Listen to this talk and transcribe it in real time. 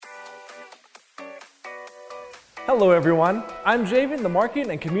Hello everyone, I'm Javen, the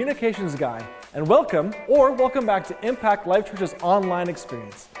Marketing and Communications Guy, and welcome back to Impact Life Church's online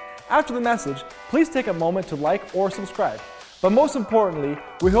experience. After the message, please take a moment to like or subscribe. But most importantly,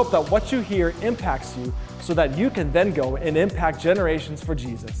 we hope that what you hear impacts you so that you can then go and impact generations for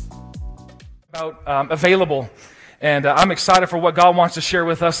Jesus. About available, and I'm excited for what God wants to share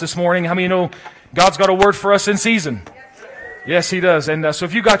with us this morning. How many know God's got a word for us in season? Yes, He does. And so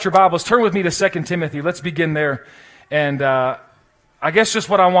if you got your Bibles, turn with me to 2 Timothy. Let's begin there. And I guess just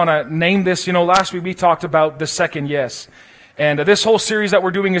what I want to name this, last week we talked about the second yes. And this whole series that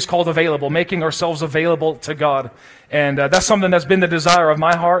we're doing is called Available, making ourselves available to God. And that's something that's been the desire of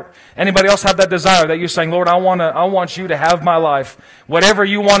my heart. Anybody else have that desire that you're saying, Lord, I want you to have my life. Whatever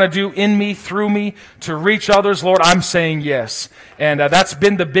you want to do in me, through me, to reach others, Lord, I'm saying yes. And that's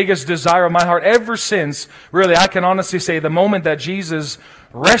been the biggest desire of my heart ever since, really, I can honestly say the moment that Jesus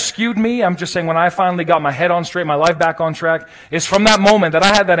rescued me, I'm just saying when I finally got my head on straight, my life back on track, is from that moment that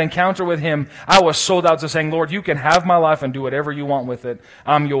I had that encounter with Him, I was sold out to saying, Lord, you can have my life and do whatever you want with it.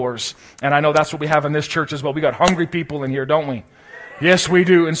 I'm yours. And I know that's what we have in this church as well. We got hungry people in here, don't we? Yes, we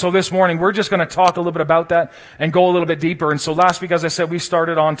do. And so this morning, we're just going to talk a little bit about that and go a little bit deeper. And so last week, as I said, we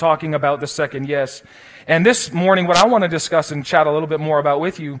started on talking about the second yes. And this morning, what I want to discuss and chat a little bit more about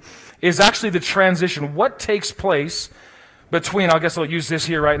with you is actually the transition. What takes place between, I guess I'll use this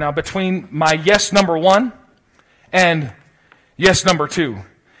here right now, between my yes number one and yes number two.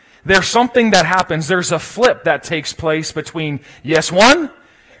 There's something that happens. There's a flip that takes place between yes one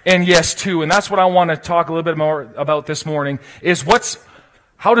and yes two. And that's what I want to talk a little bit more about this morning, is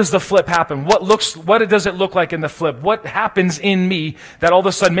how does the flip happen? What does it look like in the flip? What happens in me that all of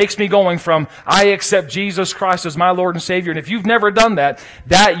a sudden makes me going from, I accept Jesus Christ as my Lord and Savior. And if you've never done that,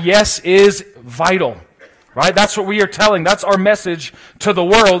 that yes is vital. Right? That's what we are telling. That's our message to the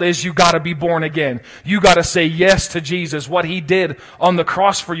world, is you got to be born again. You got to say yes to Jesus, what He did on the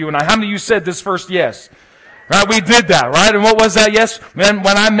cross for you and I. How many of you said this first yes? Right? We did that, right? And what was that yes? When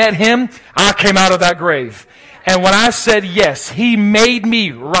I met Him, I came out of that grave. And when I said yes, He made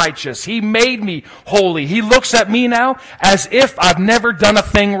me righteous. He made me holy. He looks at me now as if I've never done a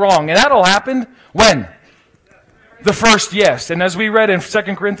thing wrong. And that all happened when? The first yes. And as we read in 2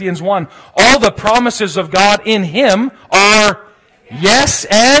 Corinthians 1, all the promises of God in Him are yes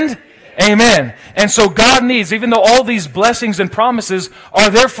and amen. And so God needs, even though all these blessings and promises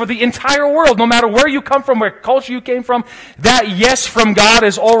are there for the entire world, no matter where you come from, what culture you came from, that yes from God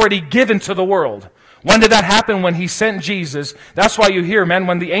is already given to the world. When did that happen? When He sent Jesus. That's why you hear, man,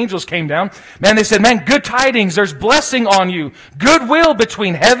 when the angels came down, man, they said, man, good tidings, there's blessing on you. Goodwill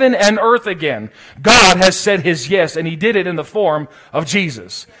between heaven and earth again. God has said His yes, and He did it in the form of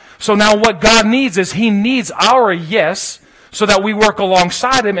Jesus. So now what God needs is He needs our yes so that we work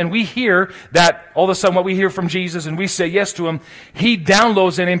alongside Him, and we hear that all of a sudden what we hear from Jesus and we say yes to Him, He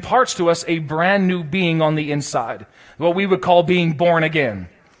downloads and imparts to us a brand new being on the inside. What we would call being born again.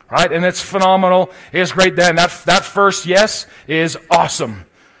 Right? And it's phenomenal. It's great then. That first yes is awesome.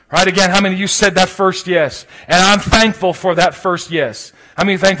 Right? Again, how many of you said that first yes? And I'm thankful for that first yes. How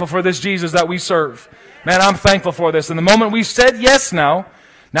many are thankful for this Jesus that we serve? Man, I'm thankful for this. And the moment we said yes now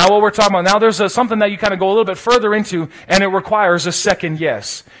what we're talking about, now there's something that you kind of go a little bit further into, and it requires a second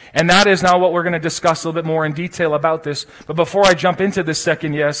yes. And that is now what we're going to discuss a little bit more in detail about this. But before I jump into this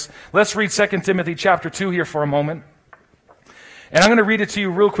second yes, let's read 2 Timothy chapter 2 here for a moment. And I'm going to read it to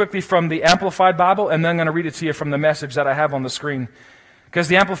you real quickly from the Amplified Bible, and then I'm going to read it to you from the message that I have on the screen. Because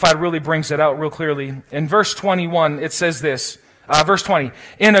the Amplified really brings it out real clearly. In verse 21, it says this, verse 20,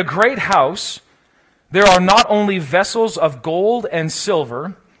 in a great house there are not only vessels of gold and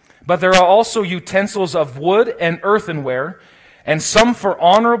silver, but there are also utensils of wood and earthenware, and some for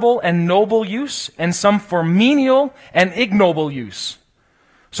honorable and noble use, and some for menial and ignoble use.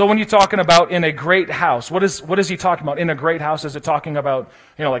 So when you're talking about in a great house, what is he talking about? In a great house, is it talking about,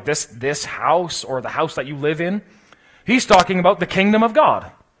 like this house or the house that you live in? He's talking about the kingdom of God.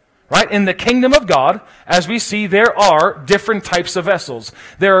 Right? In the kingdom of God, as we see, there are different types of vessels.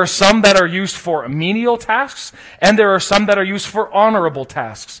 There are some that are used for menial tasks, and there are some that are used for honorable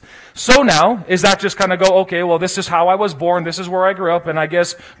tasks. So now, is that just kind of go, okay, well, this is how I was born, this is where I grew up, and I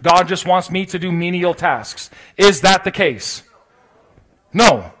guess God just wants me to do menial tasks. Is that the case?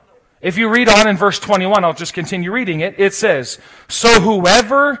 No. If you read on in verse 21, I'll just continue reading it. It says, so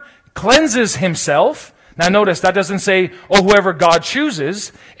whoever cleanses himself. Now notice, that doesn't say, whoever God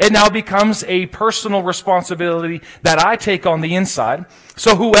chooses. It now becomes a personal responsibility that I take on the inside.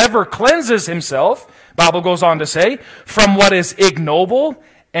 So whoever cleanses himself, Bible goes on to say, from what is ignoble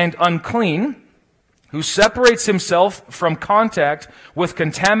and unclean, who separates himself from contact with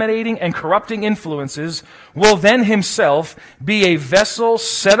contaminating and corrupting influences will then himself be a vessel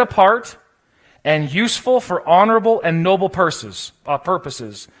set apart and useful for honorable and noble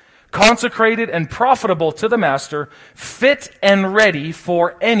purposes, consecrated and profitable to the master, fit and ready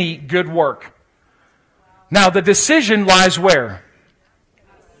for any good work. Now, the decision lies where?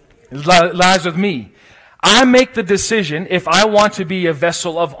 It lies with me. I make the decision if I want to be a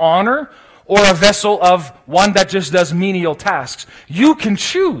vessel of honor or a vessel of one that just does menial tasks. You can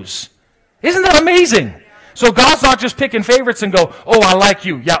choose. Isn't that amazing? So God's not just picking favorites and go, oh, I like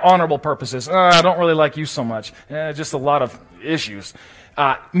you. Yeah, honorable purposes. I don't really like you so much. Just a lot of issues.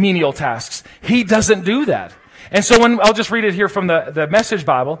 Menial tasks. He doesn't do that. And so I'll just read it here from the Message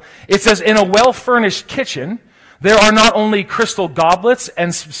Bible. It says, in a well-furnished kitchen, there are not only crystal goblets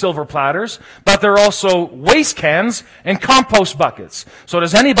and silver platters, but there are also waste cans and compost buckets. So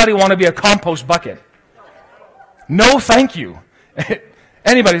does anybody want to be a compost bucket? No, thank you.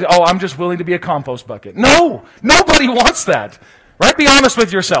 Anybody, oh, I'm just willing to be a compost bucket. No, nobody wants that. Right? Be honest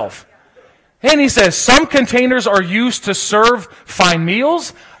with yourself. And he says, some containers are used to serve fine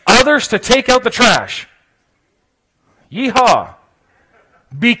meals, others to take out the trash. Yeehaw.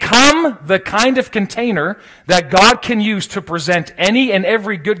 Become the kind of container that God can use to present any and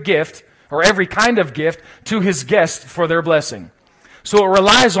every good gift, or every kind of gift, to his guests for their blessing. So it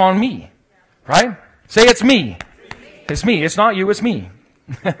relies on me. Right? Say it's me. It's me. It's not you, it's me.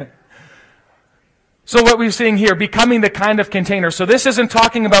 So what we're seeing here, becoming the kind of container. So this isn't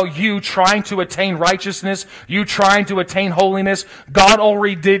talking about you trying to attain righteousness, you trying to attain holiness. God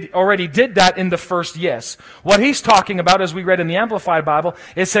already did that in the first yes. What he's talking about, as we read in the Amplified Bible,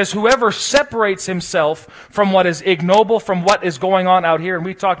 it says, whoever separates himself from what is ignoble, from what is going on out here, and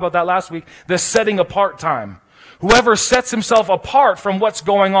we talked about that last week, the setting apart time. Whoever sets himself apart from what's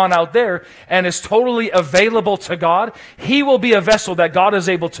going on out there and is totally available to God, he will be a vessel that God is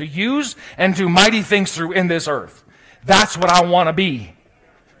able to use and do mighty things through in this earth. That's what I want to be.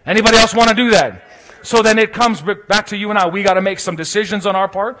 Anybody else want to do that? So then it comes back to you and I. We got to make some decisions on our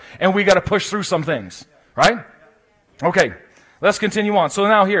part, and we got to push through some things. Right? Okay, let's continue on. So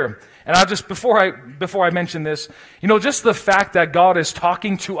now here, and I'll just, before I mention this, just the fact that God is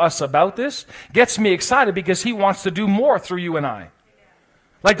talking to us about this gets me excited because he wants to do more through you and I.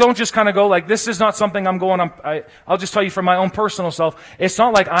 Like, don't just kind of go like, this is not something I'm going on. I'll just tell you from my own personal self. It's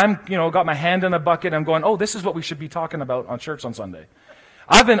not like I'm, got my hand in a bucket and I'm going, oh, this is what we should be talking about on church on Sunday.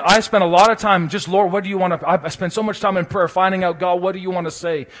 I spent a lot of time just, Lord, what do you want to, I spent so much time in prayer finding out, God, what do you want to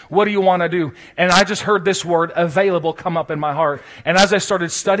say? What do you want to do? And I just heard this word available come up in my heart. And as I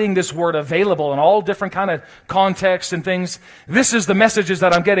started studying this word available in all different kind of contexts and things, this is the messages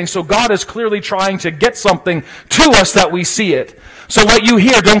that I'm getting. So God is clearly trying to get something to us that we see it. So what you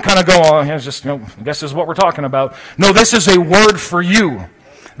hear, don't kind of go, oh, it's just, I guess this is what we're talking about. No, this is a word for you.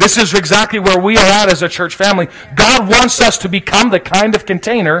 This is exactly where we are at as a church family. God wants us to become the kind of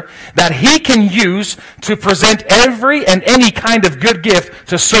container that he can use to present every and any kind of good gift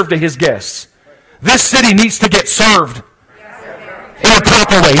to serve to his guests. This city needs to get served in a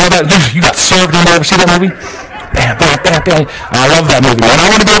proper way. You got served. You ever see that movie? Bam, bam, bam, bam. I love that movie. And I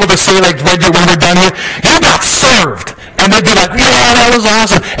want to be able to say, like, when we're done here, you got served. And they'd be like, yeah, that was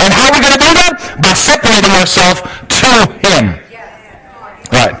awesome. And how are we going to do that? By separating ourselves to him.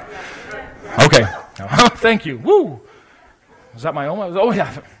 Right. Okay. Thank you. Woo. Was that my own? Oh, yeah.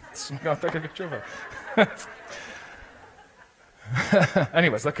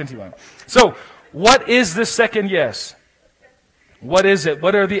 Anyways, let's continue on. So, what is the second yes? What is it?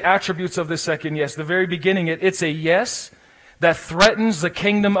 What are the attributes of this second yes? The very beginning, it's a yes that threatens the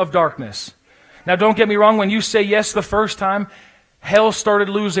kingdom of darkness. Now, don't get me wrong. When you say yes the first time, hell started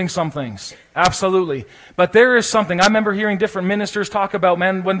losing some things. Absolutely. But there is something. I remember hearing different ministers talk about,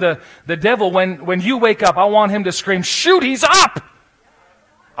 man, when the devil, when you wake up, I want him to scream, shoot, he's up!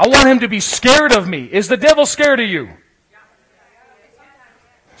 I want him to be scared of me. Is the devil scared of you?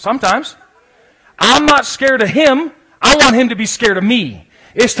 Sometimes. I'm not scared of him. I want him to be scared of me.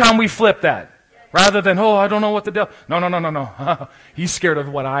 It's time we flip that. Rather than, oh, I don't know what the devil... No. He's scared of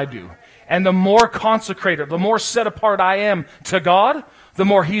what I do. And the more consecrated, the more set apart I am to God, the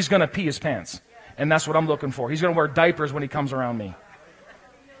more he's going to pee his pants. And that's what I'm looking for. He's going to wear diapers when he comes around me.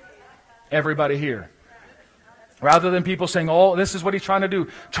 Everybody here. Rather than people saying, oh, this is what he's trying to do.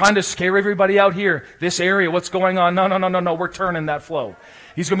 Trying to scare everybody out here. This area, what's going on? No. We're turning that flow.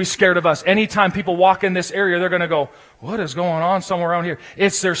 He's going to be scared of us. Anytime people walk in this area, they're going to go, what is going on somewhere around here?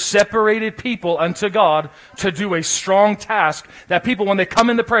 It's their separated people unto God to do a strong task that people, when they come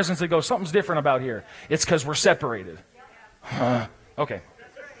in the presence, they go, something's different about here. It's because we're separated. Okay.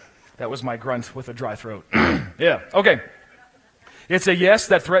 That was my grunt with a dry throat. Yeah, okay. It's a yes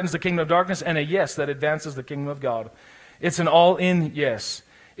that threatens the kingdom of darkness and a yes that advances the kingdom of God. It's an all-in yes.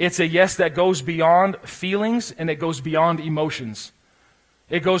 It's a yes that goes beyond feelings and it goes beyond emotions.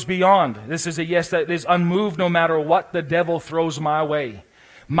 It goes beyond. This is a yes that is unmoved no matter what the devil throws my way.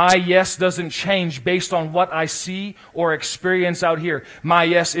 My yes doesn't change based on what I see or experience out here. My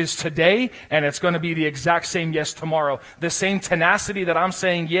yes is today, and it's going to be the exact same yes tomorrow. The same tenacity that I'm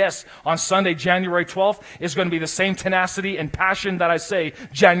saying yes on Sunday, January 12th, is going to be the same tenacity and passion that I say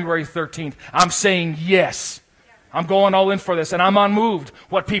January 13th. I'm saying yes. I'm going all in for this, and I'm unmoved.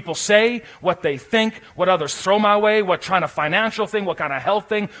 What people say, what they think, what others throw my way, what kind of financial thing, what kind of health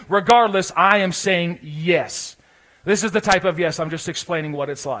thing. Regardless, I am saying yes. This is the type of yes. I'm just explaining what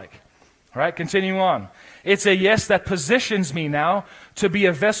it's like. All right, continuing on. It's a yes that positions me now to be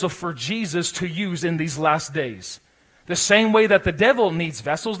a vessel for Jesus to use in these last days. The same way that the devil needs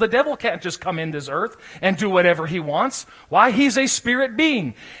vessels, the devil can't just come in this earth and do whatever he wants. Why? He's a spirit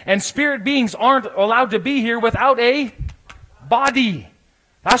being. And spirit beings aren't allowed to be here without a body.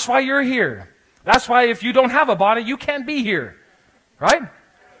 That's why you're here. That's why if you don't have a body, you can't be here. Right?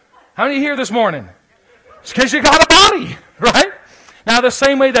 How many are here this morning? It's because you got a body, right? Now, the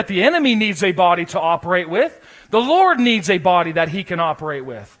same way that the enemy needs a body to operate with, the Lord needs a body that he can operate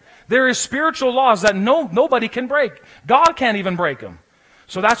with. There is spiritual laws that nobody can break. God can't even break them.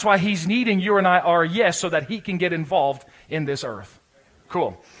 So that's why he's needing you and I our yes so that he can get involved in this earth.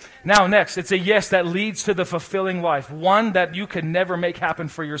 Cool. Now next, it's a yes that leads to the fulfilling life. One that you could never make happen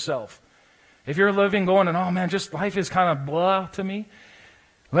for yourself. If you're living going and, oh man, just life is kind of blah to me.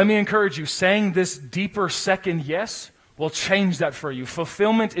 Let me encourage you, saying this deeper second yes will change that for you.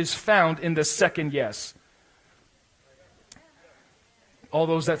 Fulfillment is found in the second yes. All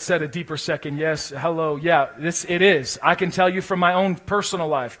those that said a deeper second yes, hello, yeah, it is. I can tell you from my own personal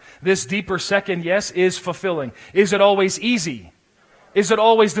life, this deeper second yes is fulfilling. Is it always easy? Is it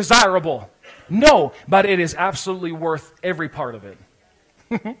always desirable? No, but it is absolutely worth every part of it.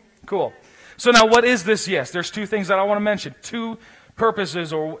 Cool. So now what is this yes? There's two things that I want to mention. Two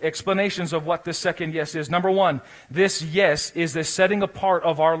purposes or explanations of what this second yes is. Number one, this yes is the setting apart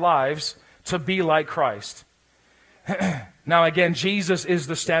of our lives to be like Christ. Now again, Jesus is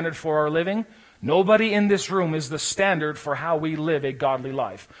the standard for our living. Nobody in this room is the standard for how we live a godly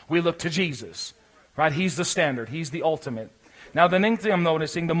life. We look to Jesus, right? He's the standard. He's the ultimate. Now the next thing I'm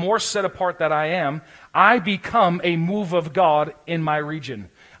noticing, the more set apart that I am, I become a move of God in my region.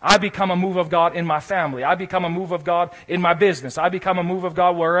 I become a move of God in my family. I become a move of God in my business. I become a move of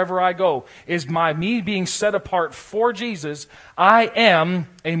God wherever I go. Is me being set apart for Jesus, I am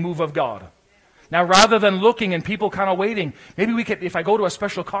a move of God. Now, rather than looking and people kind of waiting, maybe we could, if I go to a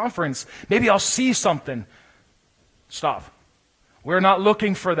special conference, maybe I'll see something. Stop. We're not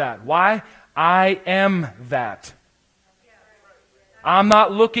looking for that. Why? I am that. I'm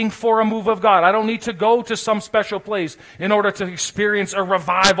not looking for a move of God. I don't need to go to some special place in order to experience a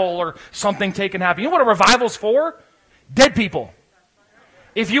revival or something taken happen. You know what a revival's for? Dead people.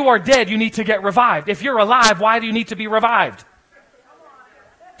 If you are dead, you need to get revived. If you're alive, why do you need to be revived?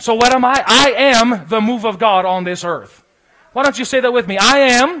 So what am I? I am the move of God on this earth. Why don't you say that with me? I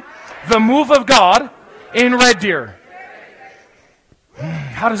am the move of God in Red Deer.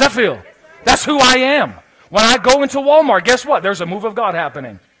 How does that feel? That's who I am. When I go into Walmart, guess what? There's a move of God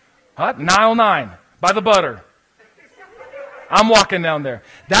happening. Huh? Aisle 9, by the butter. I'm walking down there.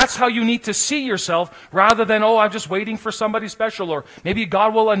 That's how you need to see yourself rather than, oh, I'm just waiting for somebody special or maybe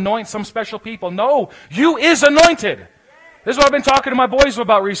God will anoint some special people. No, you is anointed. This is what I've been talking to my boys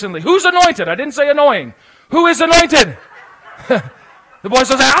about recently. Who's anointed? I didn't say annoying. Who is anointed? The boys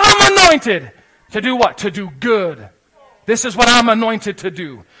will say, I'm anointed. To do what? To do good. This is what I'm anointed to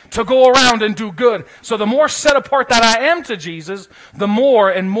do. To go around and do good. So the more set apart that I am to Jesus, the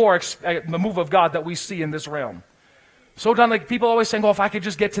more and more the move of God that we see in this realm. So done, like people always saying, oh, if I could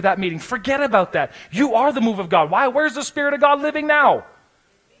just get to that meeting. Forget about that. You are the move of God. Why? Where's the Spirit of God living now?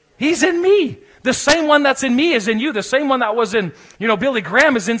 He's in me. The same one that's in me is in you. The same one that was in, Billy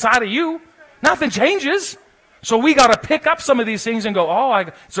Graham is inside of you. Nothing changes. So we got to pick up some of these things and go,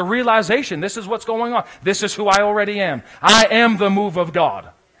 it's a realization. This is what's going on. This is who I already am. I am the move of God.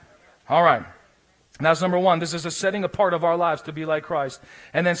 All right. That's number one. This is a setting apart of our lives to be like Christ.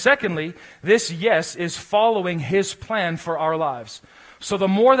 And then secondly, this yes is following His plan for our lives. So the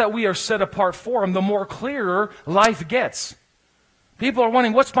more that we are set apart for Him, the more clearer life gets. People are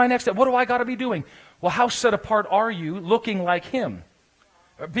wondering, what's my next step? What do I got to be doing? Well, how set apart are you looking like Him?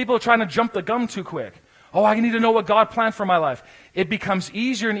 People are trying to jump the gun too quick. Oh, I need to know what God planned for my life. It becomes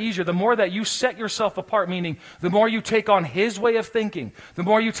easier and easier the more that you set yourself apart, meaning the more you take on His way of thinking, the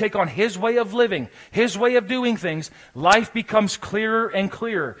more you take on His way of living, His way of doing things, life becomes clearer and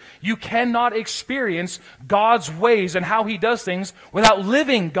clearer. You cannot experience God's ways and how He does things without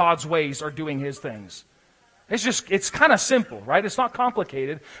living God's ways or doing His things. It's kind of simple, right? It's not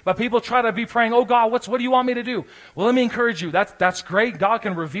complicated, but people try to be praying, oh God, what do you want me to do? Well, let me encourage you. That's great. God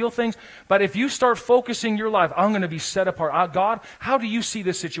can reveal things, but if you start focusing your life, I'm going to be set apart. God, how do you see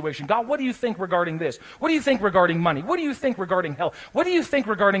this situation? God, what do you think regarding this? What do you think regarding money? What do you think regarding health? What do you think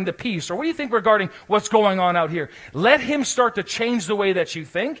regarding the peace? Or what do you think regarding what's going on out here? Let Him start to change the way that you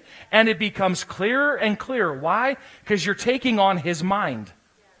think, and it becomes clearer and clearer. Why? Because you're taking on His mind.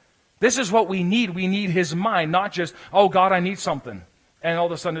 This is what we need. We need His mind, not just, oh, God, I need something. And all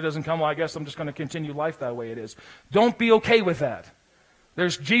of a sudden it doesn't come, well, I guess I'm just going to continue life that way it is. Don't be okay with that.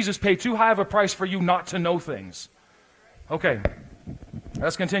 Jesus paid too high of a price for you not to know things. Okay,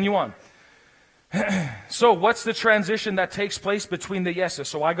 let's continue on. So what's the transition that takes place between the yeses?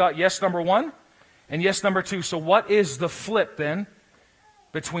 So I got yes number 1 and yes number 2. So what is the flip then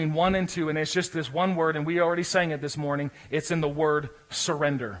between 1 and 2? And it's just this one word, and we already sang it this morning. It's in the word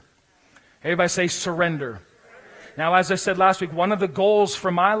surrender. Everybody say surrender. Now, as I said last week, one of the goals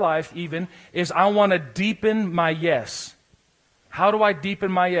for my life even is I want to deepen my yes. How do I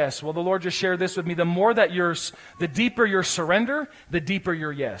deepen my yes? Well, the Lord just shared this with me. The deeper your surrender, the deeper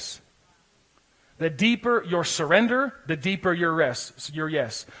your yes. The deeper your surrender, the deeper your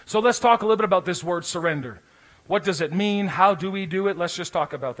yes. So let's talk a little bit about this word surrender. What does it mean? How do we do it? Let's just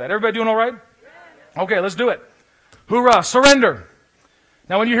talk about that. Everybody doing all right? Okay, let's do it. Hoorah, surrender.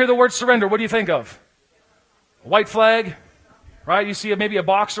 Now, when you hear the word surrender, what do you think of? A white flag, right? You see maybe a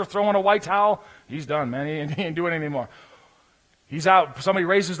boxer throwing a white towel. He's done, man. He ain't doing it anymore. He's out. Somebody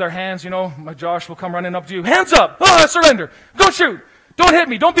raises their hands, my Josh will come running up to you. Hands up! Oh, I surrender. Don't shoot. Don't hit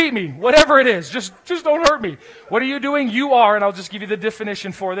me. Don't beat me. Whatever it is, just don't hurt me. What are you doing? You are, and I'll just give you the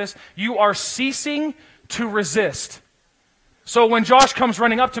definition for this, you are ceasing to resist. So when Josh comes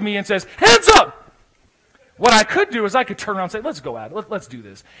running up to me and says, hands up! What I could do is I could turn around and say, let's go at it. Let's do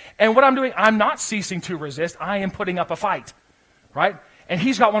this. And what I'm doing, I'm not ceasing to resist. I am putting up a fight, right? And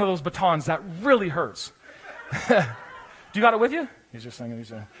he's got one of those batons that really hurts. Do you got it with you? He's just saying,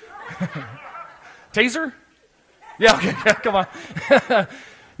 taser? Yeah, okay, come on.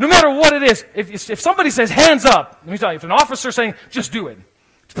 No matter what it is, if somebody says hands up, let me tell you, if an officer's saying, just do it.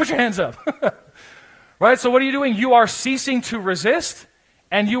 Just put your hands up. Right? So what are you doing? You are ceasing to resist,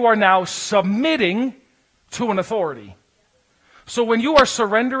 and you are now submitting to an authority. So when you are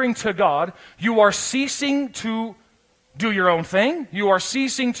surrendering to God, you are ceasing to do your own thing. You are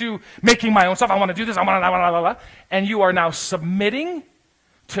ceasing to making my own stuff. I want to do this. I want to, and you are now submitting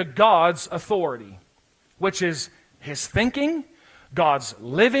to God's authority, which is His thinking, God's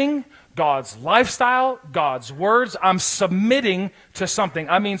living, God's lifestyle, God's words. I'm submitting to something.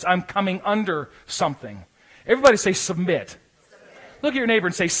 That means I'm coming under something. Everybody say submit. Look at your neighbor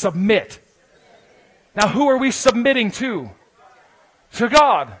and say submit. Now, who are we submitting to? To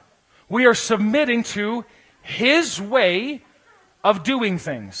God. We are submitting to His way of doing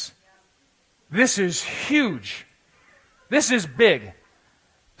things. This is huge. This is big.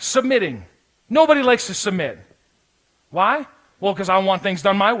 Submitting. Nobody likes to submit. Why? Well, because I want things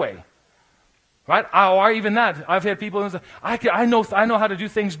done my way. Right? Or even that. I've had people who say, I know how to do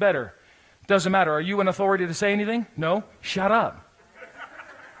things better. Doesn't matter. Are you an authority to say anything? No. Shut up.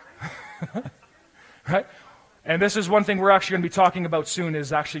 Right? And this is one thing we're actually going to be talking about soon,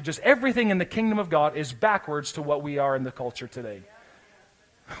 is actually just everything in the kingdom of God is backwards to what we are in the culture today.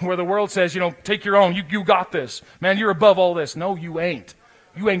 Where the world says, take your own, you got this. Man, you're above all this. No, you ain't.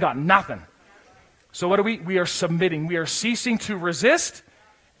 You ain't got nothing. So what are we? We are submitting. We are ceasing to resist,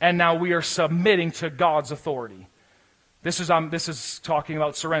 and now we are submitting to God's authority. This is talking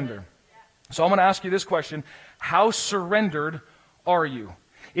about surrender. So I'm going to ask you this question. How surrendered are you?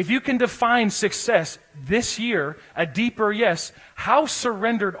 If you can define success this year, a deeper yes, how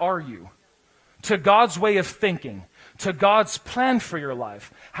surrendered are you to God's way of thinking, to God's plan for your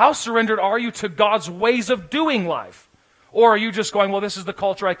life? How surrendered are you to God's ways of doing life? Or are you just going, well, this is the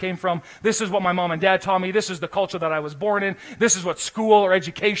culture I came from. This is what my mom and dad taught me. This is the culture that I was born in. This is what school or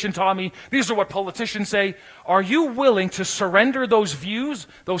education taught me. These are what politicians say. Are you willing to surrender those views,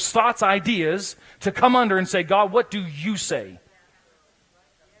 those thoughts, ideas, to come under and say, God, what do you say?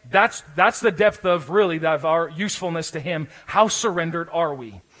 That's the depth of our usefulness to Him. How surrendered are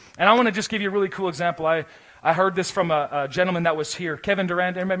we? And I want to just give you a really cool example. I heard this from a gentleman that was here, Kevin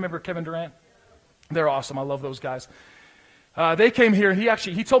Durant. Anybody remember Kevin Durant? They're awesome. I love those guys. They came here, and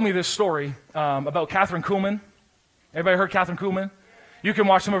he told me this story about Catherine Kuhlman. Everybody heard Catherine Kuhlman? You can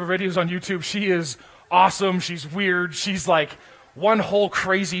watch some of her videos on YouTube. She is awesome. She's weird. She's like one whole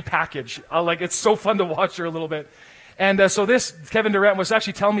crazy package. It's so fun to watch her a little bit. And so this, Kevin Durant was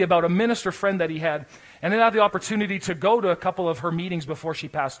actually telling me about a minister friend that he had, and then had the opportunity to go to a couple of her meetings before she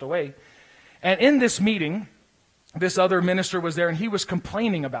passed away. And in this meeting, this other minister was there, and he was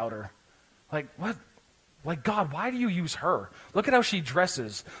complaining about her. Like, what? Like, God, why do you use her? Look at how she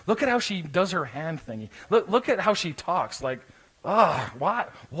dresses. Look at how she does her hand thingy. Look at how she talks. Like,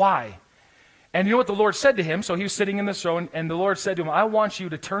 why? And you know what the Lord said to him? So he was sitting in this row, and the Lord said to him, I want you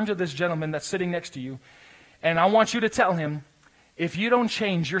to turn to this gentleman that's sitting next to you, and I want you to tell him, if you don't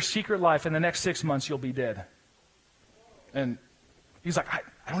change your secret life in the next 6 months, you'll be dead. And he's like,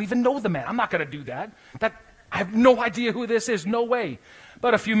 I don't even know the man. I'm not going to do that. I have no idea who this is. No way.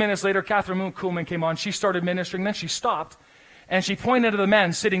 But a few minutes later, Catherine Kuhlman came on. She started ministering. Then she stopped, and she pointed to the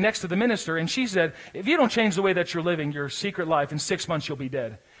man sitting next to the minister, and she said, if you don't change the way that you're living your secret life, in 6 months you'll be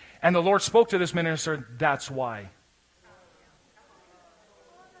dead. And the Lord spoke to this minister, that's why.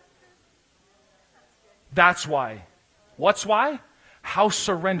 That's why. What's why? How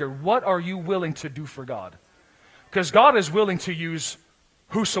surrendered. What are you willing to do for God? Because God is willing to use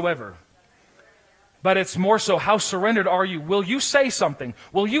whosoever. But it's more so, how surrendered are you? Will you say something?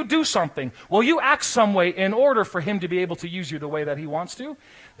 Will you do something? Will you act some way in order for Him to be able to use you the way that He wants to?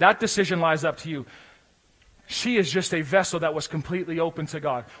 That decision lies up to you. She is just a vessel that was completely open to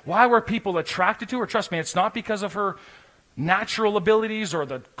God. Why were people attracted to her? Trust me, it's not because of her natural abilities or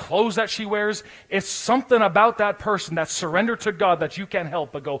the clothes that she wears. It's something about that person that's surrendered to God that you can't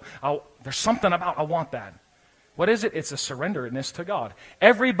help but go, there's something about, I want that. What is it? It's a surrenderness to God.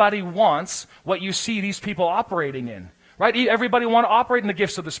 Everybody wants what you see these people operating in, right? Everybody wants to operate in the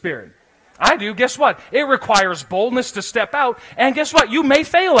gifts of the Spirit. I do. Guess what? It requires boldness to step out, and guess what? You may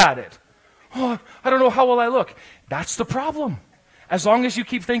fail at it. Oh, I don't know how will I look. That's the problem. As long as you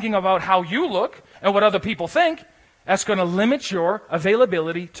keep thinking about how you look and what other people think, that's going to limit your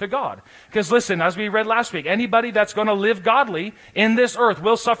availability to God. Because listen, as we read last week, anybody that's going to live godly in this earth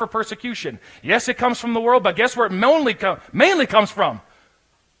will suffer persecution. Yes, it comes from the world, but guess where it mainly comes from?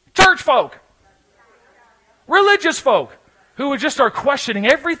 Church folk. Religious folk who would just start questioning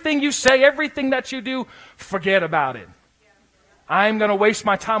everything you say, everything that you do. Forget about it. I'm going to waste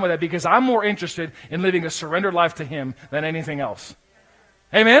my time with that because I'm more interested in living a surrendered life to Him than anything else.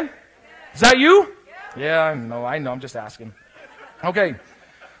 Amen? Is that you? Yeah, I know, I'm just asking. Okay,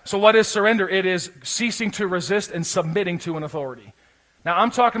 so what is surrender? It is ceasing to resist and submitting to an authority. Now,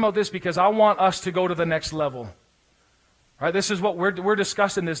 I'm talking about this because I want us to go to the next level. All right, this is what we're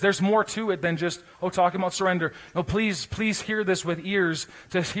discussing this. There's more to it than just, talking about surrender. No, please hear this with ears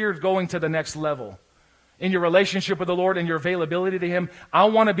to hear going to the next level. In your relationship with the Lord and your availability to Him, I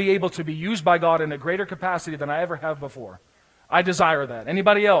want to be able to be used by God in a greater capacity than I ever have before. I desire that.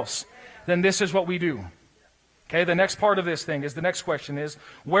 Anybody else? Then this is what we do. Okay, the next part of this thing is, the next question is,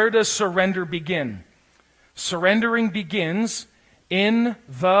 where does surrender begin? Surrendering begins in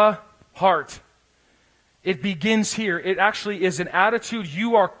the heart. It begins here. It actually is an attitude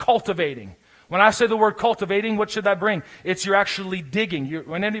you are cultivating. When I say the word cultivating, what should that bring? It's you're actually digging.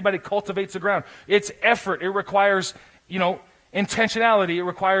 When anybody cultivates the ground, it's effort. It requires, intentionality. It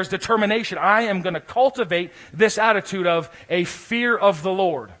requires determination. I am going to cultivate this attitude of a fear of the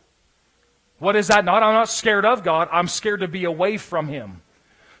Lord. What is that? I'm not scared of God. I'm scared to be away from Him.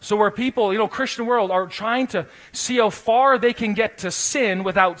 So where people, Christian world, are trying to see how far they can get to sin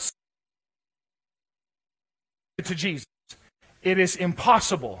without to Jesus. It is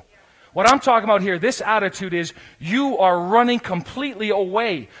impossible. What I'm talking about here, this attitude is you are running completely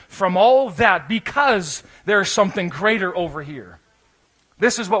away from all that because there's something greater over here.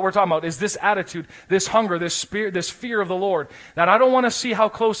 This is what we're talking about, is this attitude, this hunger, this spirit, this fear of the Lord, that I don't want to see how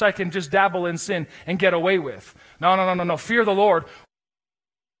close I can just dabble in sin and get away with. No. Fear the Lord.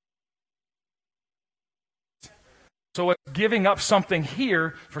 So it's giving up something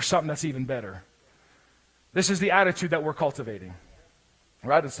here for something that's even better. This is the attitude that we're cultivating.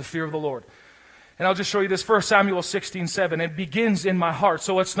 Right? It's the fear of the Lord. And I'll just show you this. 1 Samuel 16:7. It begins in my heart.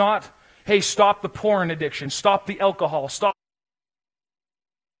 So it's not, hey, stop the porn addiction, stop the alcohol, stop.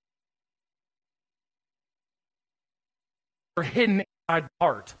 Hidden inside the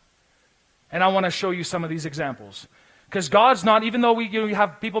heart. And I want to show you some of these examples. Because God's not, even though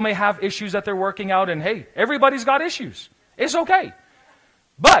people may have issues that they're working out, and hey, everybody's got issues. It's okay.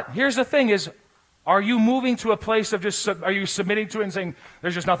 But here's the thing is, are you moving to a place of are you submitting to it and saying,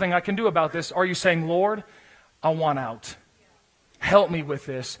 there's just nothing I can do about this? Are you saying, Lord, I want out. Help me with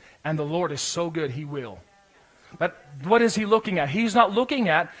this. And the Lord is so good, He will. But what is he looking at? He's not looking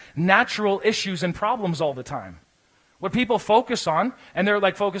at natural issues and problems all the time. What people focus on, and they're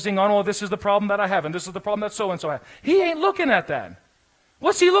like focusing on, oh, this is the problem that I have, and this is the problem that so-and-so has. He ain't looking at that.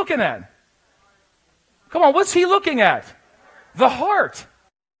 What's he looking at? Come on, what's he looking at? The heart.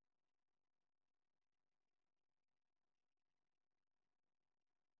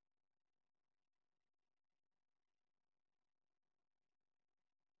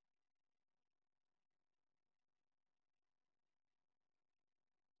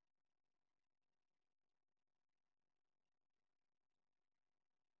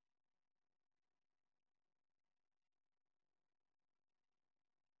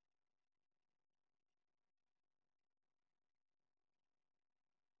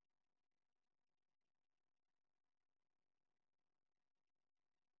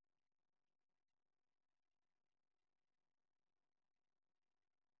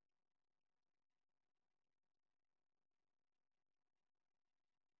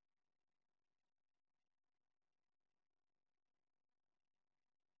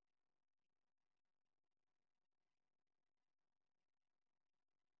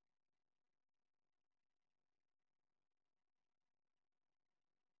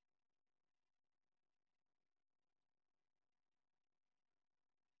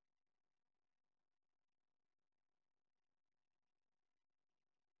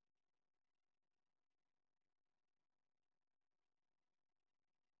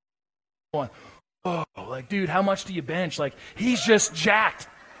 Oh, like, dude, how much do you bench? Like, he's just jacked.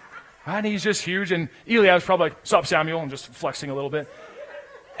 And he's just huge. And Eliab's probably like, sup, Samuel, and just flexing a little bit.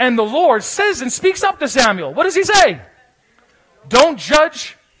 And the Lord says and speaks up to Samuel. What does he say? Don't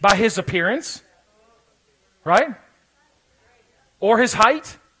judge by his appearance, right? Or his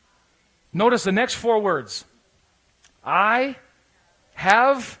height. Notice the next 4 words. I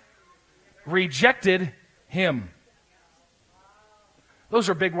have rejected him. Those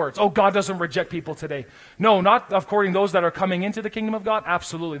are big words. Oh, God doesn't reject people today. No, not according to those that are coming into the kingdom of God.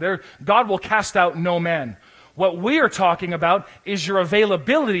 Absolutely. God will cast out no man. What we are talking about is your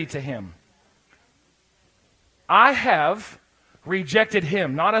availability to him. I have rejected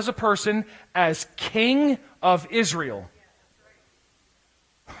him, not as a person, as King of Israel.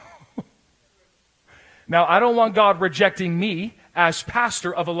 Now, I don't want God rejecting me as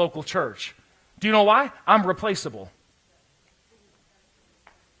pastor of a local church. Do you know why? I'm replaceable.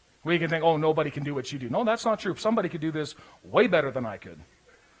 We can think, oh, nobody can do what you do. No, that's not true. Somebody could do this way better than I could.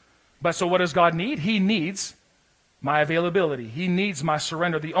 But so what does God need? He needs my availability. He needs my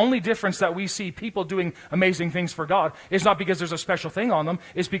surrender. The only difference that we see people doing amazing things for God is not because there's a special thing on them.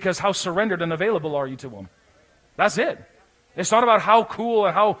 It's because how surrendered and available are you to him. That's it. It's not about how cool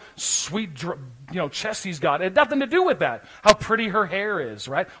and how sweet, chest he's got. It had nothing to do with that. How pretty her hair is,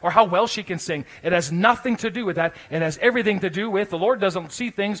 right? Or how well she can sing. It has nothing to do with that. It has everything to do with the Lord doesn't see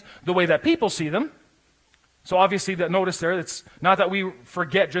things the way that people see them. So obviously, notice there, it's not that we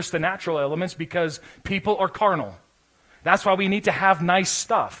forget just the natural elements because people are carnal. That's why we need to have nice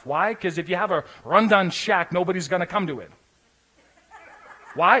stuff. Why? Because if you have a rundown shack, nobody's going to come to it.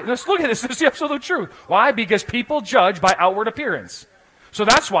 Why? Let's look at this. This is the absolute truth. Why? Because people judge by outward appearance. So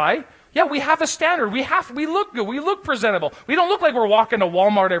that's why, yeah, we have a standard. We look good. We look presentable. We don't look like we're walking to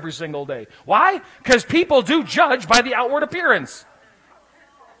Walmart every single day. Why? Because people do judge by the outward appearance.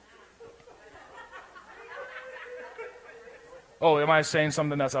 Oh, am I saying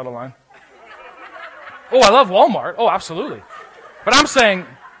something that's out of line? Oh, I love Walmart. Oh, absolutely. But I'm saying,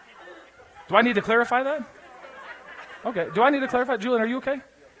 do I need to clarify that? Okay. Do I need to clarify? Julian, are you okay?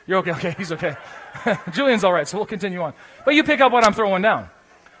 You're okay. Okay, he's okay. Julian's all right, so we'll continue on. But you pick up what I'm throwing down.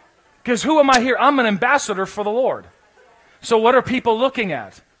 Because who am I here? I'm an ambassador for the Lord. So what are people looking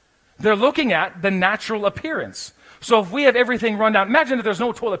at? They're looking at the natural appearance. So if we have everything run down, imagine if there's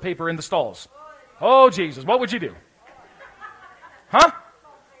no toilet paper in the stalls. Oh, Jesus, what would you do? Huh?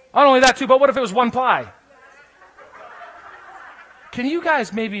 Not only that, too, but what if it was 1 ply? Can you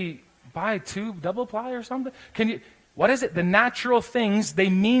guys maybe buy 2 double ply or something? What is it? The natural things, they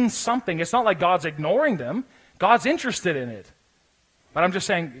mean something. It's not like God's ignoring them. God's interested in it. But I'm just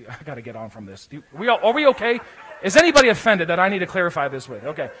saying, I got to get on from this. Are we okay? Is anybody offended that I need to clarify this with?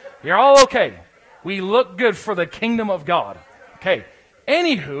 Okay. You're all okay. We look good for the kingdom of God. Okay.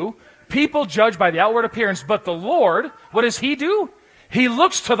 Anywho, people judge by the outward appearance, but the Lord, what does he do? He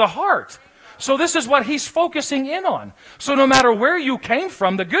looks to the heart. So this is what he's focusing in on. So no matter where you came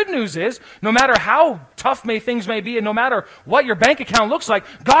from, the good news is, no matter how tough things may be, and no matter what your bank account looks like,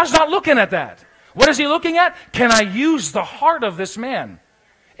 God's not looking at that. What is he looking at? Can I use the heart of this man?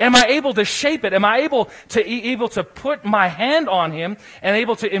 Am I able to shape it? Am I able to put my hand on him and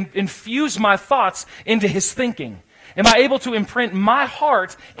able to infuse my thoughts into his thinking? Am I able to imprint my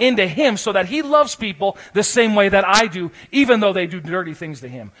heart into him so that he loves people the same way that I do, even though they do dirty things to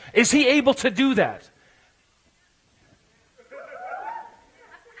him? Is he able to do that?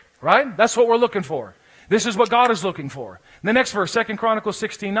 Right? That's what we're looking for. This is what God is looking for. The next verse, 2 Chronicles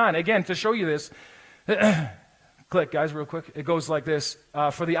 16:9. Again, to show you this, click, guys, real quick. It goes like this.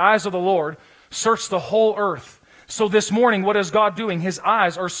 For the eyes of the Lord search the whole earth. So this morning, what is God doing? His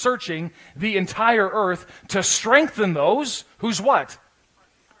eyes are searching the entire earth to strengthen those whose what?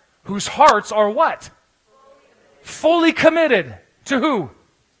 Whose hearts are what? Fully committed. To who?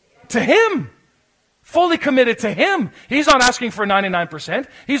 To him. Fully committed to him. He's not asking for 99%.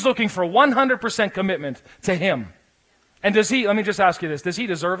 He's looking for 100% commitment to him. And does he, let me just ask you this, does he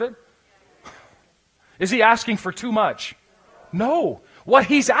deserve it? Is he asking for too much? No. What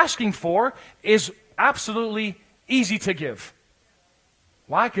he's asking for is absolutely easy to give.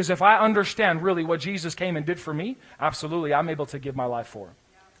 Why? Because if I understand really what Jesus came and did for me, absolutely, I'm able to give my life for him.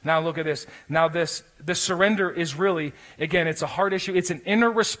 Now look at this. Now this surrender is really, again, it's a hard issue. It's an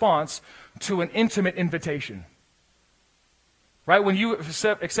inner response to an intimate invitation. Right? When you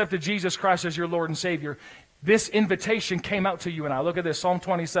accepted Jesus Christ as your Lord and Savior, this invitation came out to you and I. Look at this, Psalm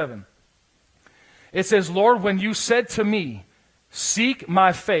 27. It says, Lord, when you said to me, seek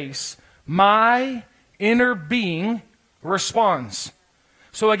my face, my inner being responds.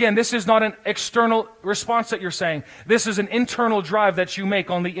 So again, this is not an external response that you're saying. This is an internal drive that you make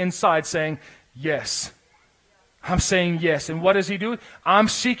on the inside saying, yes. I'm saying yes. And what does he do? I'm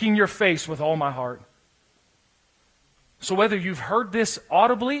seeking your face with all my heart. So whether you've heard this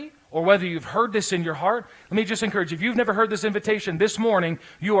audibly or whether you've heard this in your heart, let me just encourage you. If you've never heard this invitation, this morning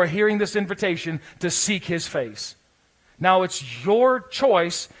you are hearing this invitation to seek his face. Now it's your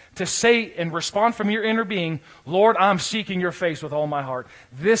choice to say and respond from your inner being, Lord, I'm seeking your face with all my heart.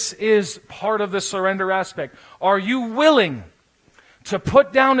 This is part of the surrender aspect. Are you willing to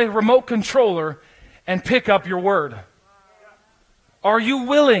put down a remote controller and pick up your word? Are you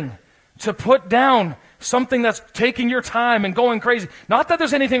willing to put down something that's taking your time and going crazy? Not that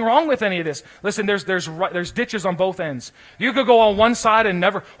there's anything wrong with any of this. Listen, there's ditches on both ends. You could go on one side and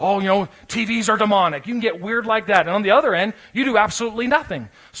never, TVs are demonic. You can get weird like that. And on the other end, you do absolutely nothing.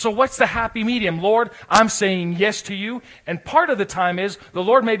 So what's the happy medium? Lord, I'm saying yes to you. And part of the time is the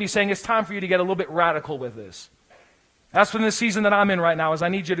Lord may be saying it's time for you to get a little bit radical with this. That's when the season that I'm in right now is I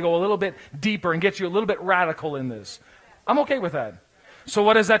need you to go a little bit deeper and get you a little bit radical in this. I'm okay with that. So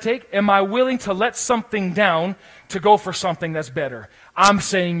what does that take? Am I willing to let something down to go for something that's better? I'm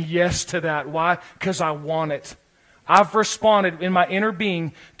saying yes to that. Why? Because I want it. I've responded in my inner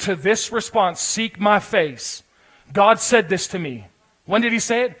being to this response, seek my face. God said this to me. When did he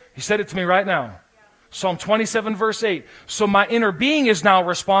say it? He said it to me right now. Psalm 27 verse 8. So my inner being is now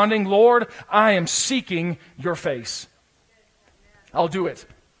responding, Lord, I am seeking your face. I'll do it.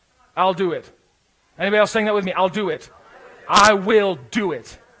 I'll do it. Anybody else saying that with me? I'll do it. I will do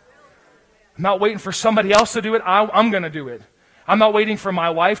it. I'm not waiting for somebody else to do it. I'm going to do it. I'm not waiting for my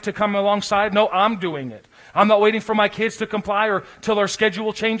wife to come alongside. No, I'm doing it. I'm not waiting for my kids to comply or till their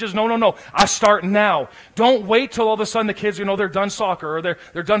schedule changes. No. I start now. Don't wait till all of a sudden the kids, they're done soccer or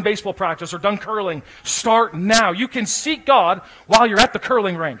they're done baseball practice or done curling. Start now. You can seek God while you're at the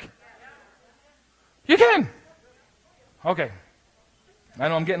curling rink. You can. Okay. I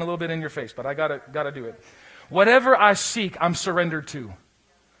know I'm getting a little bit in your face, but I gotta do it. Whatever I seek, I'm surrendered to.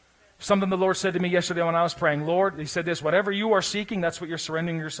 Something the Lord said to me yesterday when I was praying. Lord, he said this, whatever you are seeking, that's what you're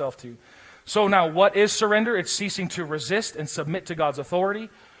surrendering yourself to. So now, what is surrender? It's ceasing to resist and submit to God's authority.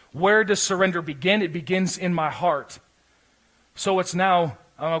 Where does surrender begin? It begins in my heart. So it's now,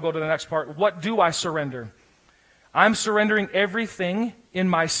 I'll go to the next part. What do I surrender? I'm surrendering everything in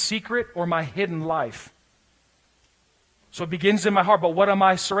my secret or my hidden life. So it begins in my heart, but what am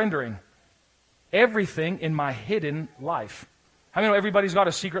I surrendering? Everything in my hidden life. How many know everybody's got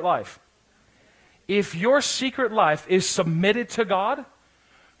a secret life? If your secret life is submitted to God,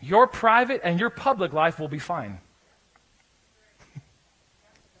 your private and your public life will be fine.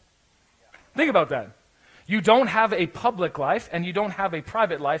 Think about that. You don't have a public life and you don't have a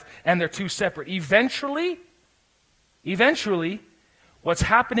private life, and they're two separate. Eventually, what's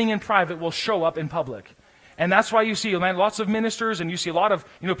happening in private will show up in public. And that's why you see, lots of ministers and you see a lot of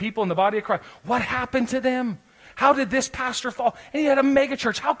people in the body of Christ. What happened to them? How did this pastor fall? And he had a mega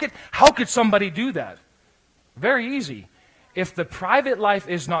church. How could somebody do that? Very easy. If the private life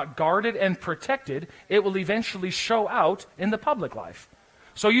is not guarded and protected, it will eventually show out in the public life.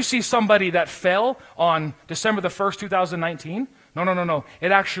 So you see somebody that fell on December the 1st, 2019. No, no, no, no.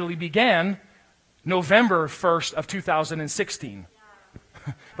 It actually began November 1st of 2016.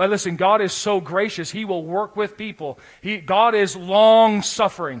 But listen, God is so gracious. He will work with people. God is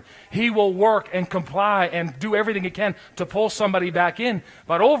long-suffering. He will work and comply and do everything He can to pull somebody back in.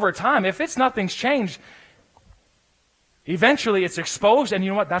 But over time, if nothing's changed, eventually it's exposed, and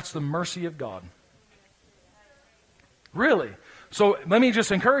you know what? That's the mercy of God. Really. So let me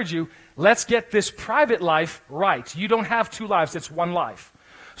just encourage you, let's get this private life right. You don't have two lives, it's one life.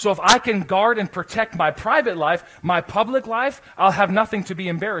 So if I can guard and protect my private life, my public life, I'll have nothing to be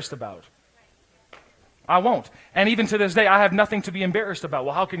embarrassed about. I won't. And even to this day, I have nothing to be embarrassed about.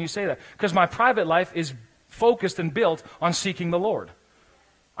 Well, how can you say that? Because my private life is focused and built on seeking the Lord.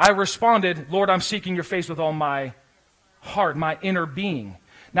 I responded, Lord, I'm seeking your face with all my heart, my inner being.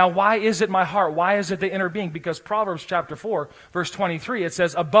 Now, why is it my heart? Why is it the inner being? Because Proverbs chapter 4, verse 23, it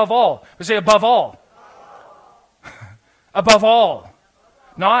says, above all. We say above all. Above all.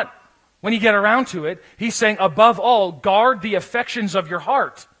 Not when you get around to it. He's saying, above all, guard the affections of your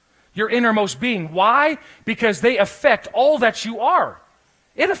heart, your innermost being. Why? Because they affect all that you are.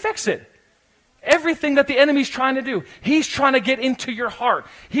 It affects it. Everything that the enemy's trying to do, he's trying to get into your heart.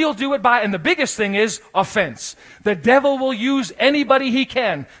 He'll do it by, and the biggest thing is offense. The devil will use anybody he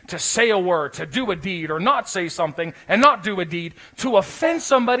can to say a word, to do a deed, or not say something and not do a deed, to offend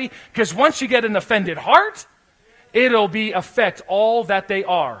somebody, because once you get an offended heart, it'll affect all that they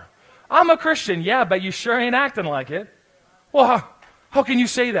are. I'm a Christian, yeah, but you sure ain't acting like it. Well, how can you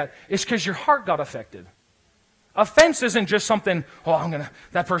say that? It's because your heart got affected. Offense isn't just something,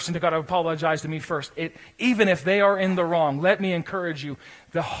 that person got to apologize to me first. Even if they are in the wrong, let me encourage you,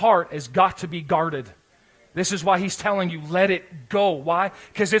 the heart has got to be guarded. This is why he's telling you, let it go. Why?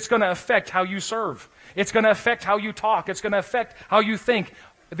 Because it's going to affect how you serve. It's going to affect how you talk. It's going to affect how you think.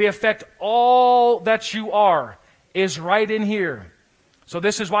 They affect all that you are. Is right in here. So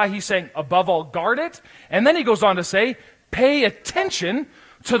this is why he's saying, above all, guard it. And then he goes on to say, pay attention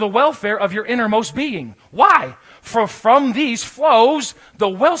to the welfare of your innermost being. Why? For from these flows the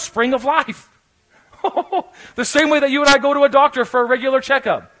wellspring of life. The same way that you and I go to a doctor for a regular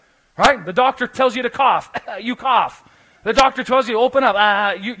checkup. Right? The doctor tells you to cough. You cough. The doctor tells you, open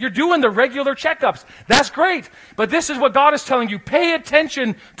up. You're doing the regular checkups. That's great. But this is what God is telling you. Pay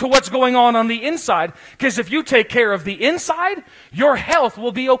attention to what's going on the inside. Because if you take care of the inside, your health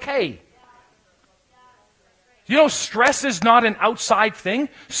will be okay. You know, stress is not an outside thing.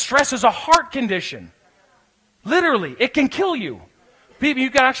 Stress is a heart condition. Literally, it can kill you. People,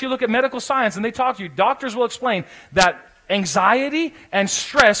 you can actually look at medical science and they talk to you. Doctors will explain that anxiety and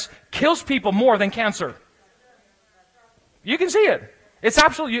stress kills people more than cancer. You can see it. It's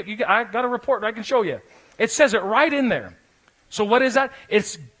absolutely, I got a report I can show you. It says it right in there. So what is that?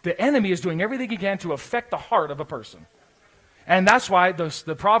 It's the enemy is doing everything he can to affect the heart of a person. And that's why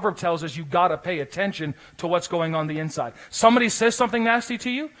the proverb tells us you got to pay attention to what's going on the inside. Somebody says something nasty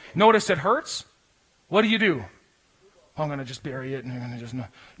to you. Notice it hurts. What do? I'm going to just bury it and you're going to just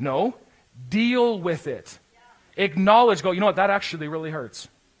no. Deal with it. Acknowledge, go, you know what, that actually really hurts.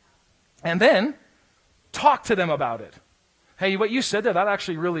 And then talk to them about it. Hey, what you said there, that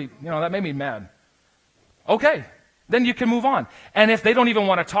actually really, that made me mad. Okay, then you can move on. And if they don't even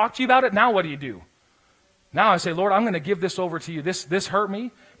want to talk to you about it, now what do? Now I say, Lord, I'm going to give this over to you. This hurt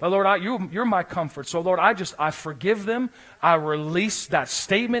me, but Lord, you're my comfort. So Lord, I forgive them. I release that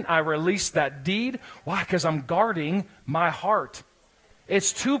statement. I release that deed. Why? Because I'm guarding my heart.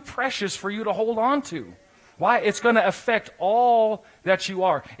 It's too precious for you to hold on to. Why? It's going to affect all that you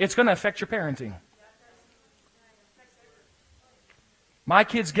are. It's going to affect your parenting. My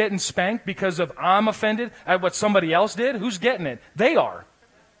kid's getting spanked because of I'm offended at what somebody else did. Who's getting it? They are.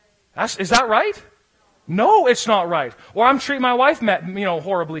 Is that right? No, it's not right. Or I'm treating my wife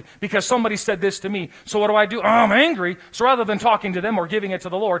horribly because somebody said this to me. So what do? Oh, I'm angry. So rather than talking to them or giving it to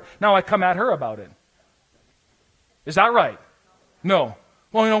the Lord, now I come at her about it. Is that right? No.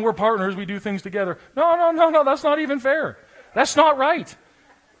 Well, we're partners. We do things together. No. That's not even fair. That's not right.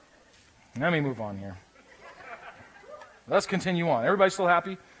 Let me move on here. Let's continue on. Everybody still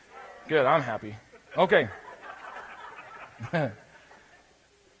happy? Good, I'm happy. Okay. I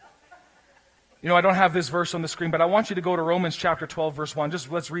don't have this verse on the screen, but I want you to go to Romans chapter 12, verse 1. Just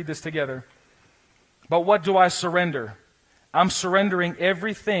let's read this together. But what do I surrender? I'm surrendering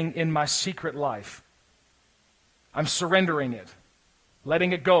everything in my secret life. I'm surrendering it.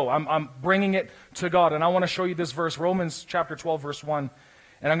 Letting it go. I'm bringing it to God. And I want to show you this verse, Romans chapter 12, verse 1.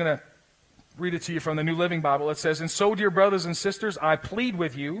 And I'm going to read it to you from the New Living Bible. It says, and so, dear brothers and sisters, I plead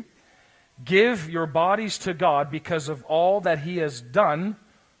with you, give your bodies to God because of all that He has done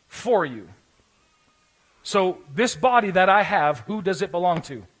for you. So this body that I have, who does it belong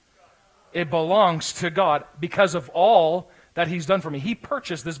to? It belongs to God because of all that he's done for me. He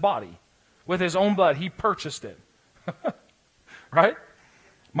purchased this body with his own blood. He purchased it. Right?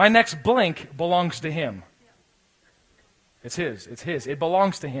 My next blink belongs to him. It's his. It's his. It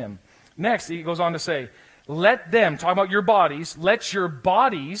belongs to him. Next, he goes on to say, let them, talking about your bodies, let your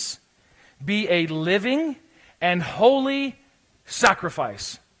bodies be a living and holy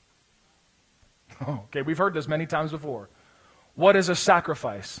sacrifice. Okay, we've heard this many times before. What is a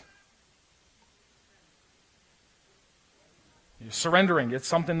sacrifice? You're surrendering. It's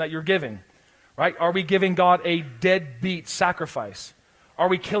something that you're giving. Right? Are we giving God a deadbeat sacrifice? Are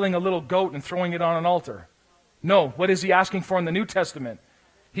we killing a little goat and throwing it on an altar? No. What is he asking for in the New Testament?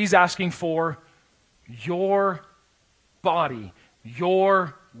 He's asking for your body,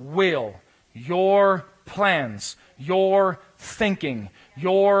 your will, your plans, your thinking,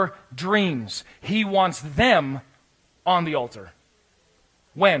 your dreams. He wants them on the altar.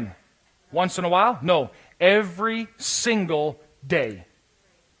 When? Once in a while? No. Every single day.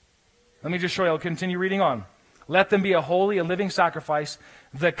 Let me just show you. I'll continue reading on. Let them be a holy and living sacrifice,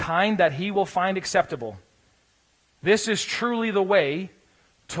 the kind that he will find acceptable. This is truly the way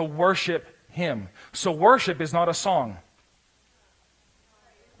to worship him. So worship is not a song.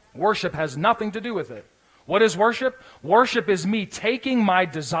 Worship has nothing to do with it. What is worship? Worship is me taking my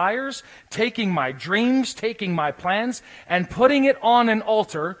desires, taking my dreams, taking my plans, and putting it on an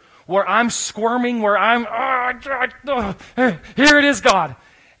altar where I'm squirming, where I'm, here it is, God.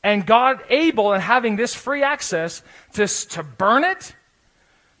 And God able and having this free access to burn it,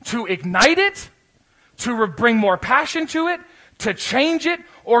 to ignite it, to bring more passion to it, to change it,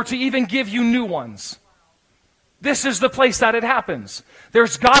 or to even give you new ones. This is the place that it happens.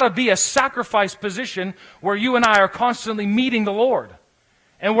 There's got to be a sacrifice position where you and I are constantly meeting the Lord.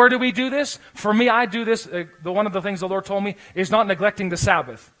 And where do we do this? For me, I do this. One of the things the Lord told me is not neglecting the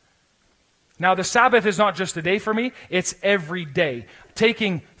Sabbath. Now, the Sabbath is not just a day for me, it's every day.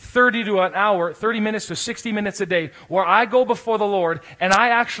 Taking 30 minutes to 60 minutes a day, where I go before the Lord and I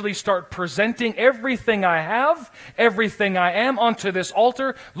actually start presenting everything I have, everything I am onto this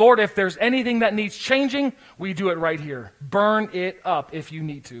altar. Lord, if there's anything that needs changing, we do it right here. Burn it up if you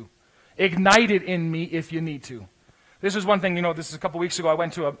need to. Ignite it in me if you need to. This is one thing, this is a couple weeks ago, I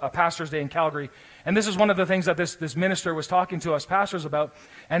went to a pastor's day in Calgary, and this is one of the things that this minister was talking to us pastors about,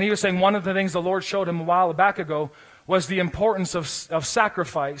 and he was saying one of the things the Lord showed him a while back ago was the importance of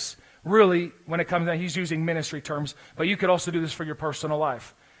sacrifice, really, when it comes to, he's using ministry terms, but you could also do this for your personal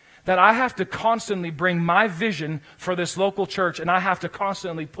life. That I have to constantly bring my vision for this local church, and I have to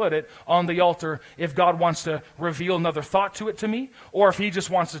constantly put it on the altar if God wants to reveal another thought to it to me, or if he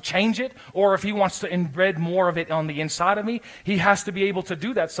just wants to change it, or if he wants to embed more of it on the inside of me. He has to be able to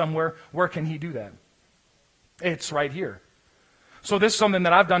do that somewhere. Where can he do that? It's right here. So this is something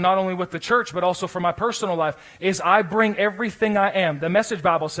that I've done not only with the church, but also for my personal life, is I bring everything I am. The Message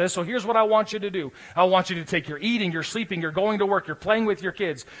Bible says, so here's what I want you to do. I want you to take your eating, your sleeping, you're going to work, you're playing with your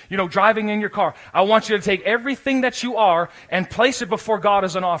kids, driving in your car. I want you to take everything that you are and place it before God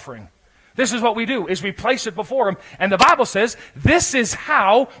as an offering. This is what we do, is we place it before him. And the Bible says, this is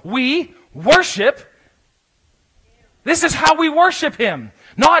how we worship. This is how we worship him.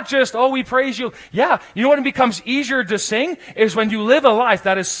 Not just, we praise you. Yeah, you know when it becomes easier to sing? Is when you live a life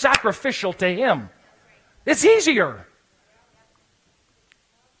that is sacrificial to him. It's easier.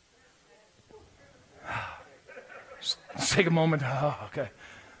 Let's take a moment. Okay.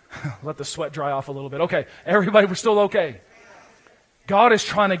 Let the sweat dry off a little bit. Okay, everybody, we're still okay. God is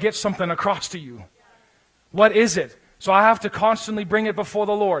trying to get something across to you. What is it? So I have to constantly bring it before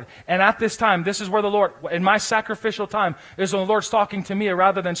the Lord. And at this time, this is where the Lord, in my sacrificial time, is when the Lord's talking to me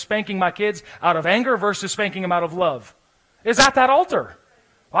rather than spanking my kids out of anger versus spanking them out of love. Is at that altar.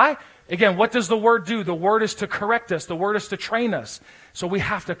 Why? Again, what does the Word do? The Word is to correct us. The Word is to train us. So we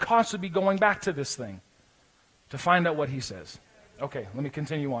have to constantly be going back to this thing to find out what he says. Okay, let me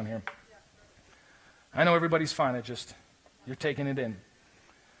continue on here. I know everybody's fine. You're taking it in.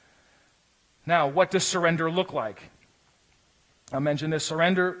 Now, what does surrender look like? I mentioned this.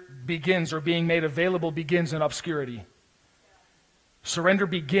 Surrender begins, or being made available begins in obscurity. Surrender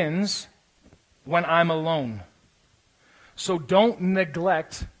begins when I'm alone. So don't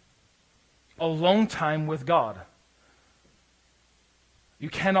neglect alone time with God. You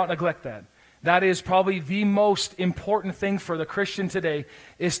cannot neglect that. That is probably the most important thing for the Christian today,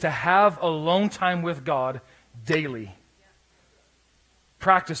 is to have alone time with God daily.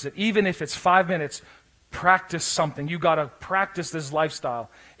 Practice it. Even if it's 5 minutes, practice something. You got to practice this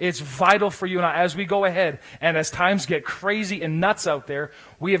lifestyle. It's vital for you and I as we go ahead and as times get crazy and nuts out there,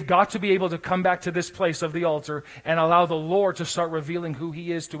 we have got to be able to come back to this place of the altar and allow the Lord to start revealing who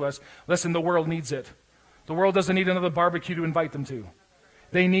He is to us. Listen, the world needs it. The world doesn't need another barbecue to invite them to.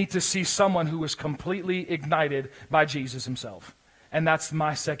 They need to see someone who is completely ignited by Jesus Himself. And that's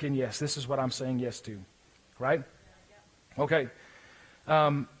my second yes. This is what I'm saying yes to. Right? Okay.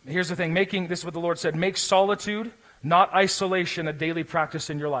 Here's the thing. This is what the Lord said. Make solitude, not isolation, a daily practice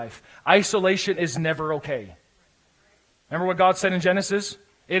in your life. Isolation is never okay. Remember what God said in Genesis?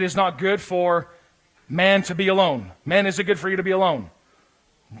 It is not good for man to be alone. Man, is it good for you to be alone?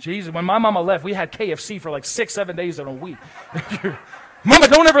 Jesus, when my mama left, we had KFC for like 6-7 days in a week. Mama,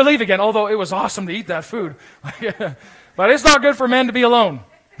 don't ever leave again, although it was awesome to eat that food. But it's not good for men to be alone.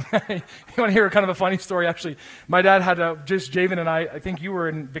 You want to hear kind of a funny story, actually? My dad had just Javen and I think you were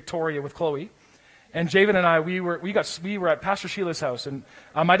in Victoria with Chloe. And Javen and I, we were at Pastor Sheila's house. And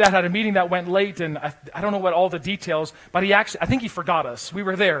my dad had a meeting that went late, and I don't know what all the details, but I think he forgot us. We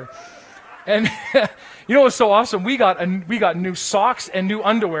were there. And you know what's so awesome? We got new socks and new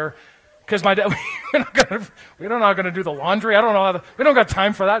underwear. Because my dad, we're not going to do the laundry. I don't know we don't got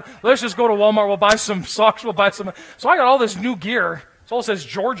time for that. Let's just go to Walmart. We'll buy some socks. We'll buy some. So I got all this new gear. It all says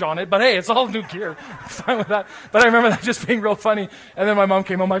George on it, but hey, it's all new gear. I'm fine with that. But I remember that just being real funny. And then my mom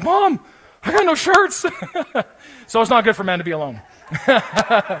came home like, Mom, I got no shirts. So it's not good for man to be alone.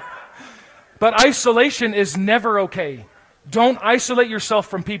 But isolation is never okay. Don't isolate yourself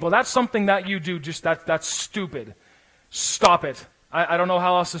from people. That's something that you do. That's stupid. Stop it. I don't know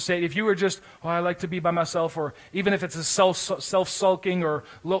how else to say it. If you were just, I like to be by myself, or even if it's a self-sulking,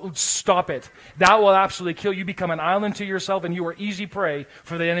 stop it. That will absolutely kill you. You become an island to yourself, and you are easy prey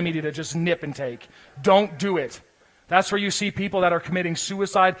for the enemy to just nip and take. Don't do it. That's where you see people that are committing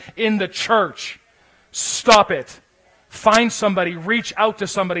suicide in the church. Stop it. Find somebody, reach out to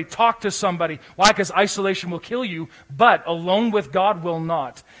somebody, talk to somebody. Why? Because isolation will kill you, but alone with God will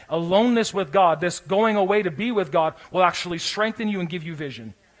not. Aloneness with God, this going away to be with God, will actually strengthen you and give you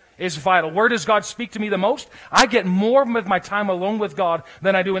vision. It's vital. Where does God speak to me the most? I get more with my time alone with God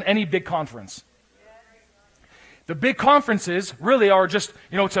than I do in any big conference. The big conferences really are just,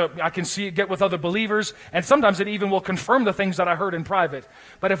 I can get with other believers, and sometimes it even will confirm the things that I heard in private.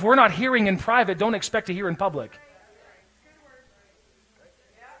 But if we're not hearing in private, don't expect to hear in public.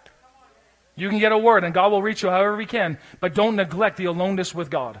 You can get a word, and God will reach you however He can, but don't neglect the aloneness with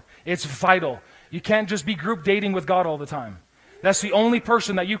God. It's vital. You can't just be group dating with God all the time. That's the only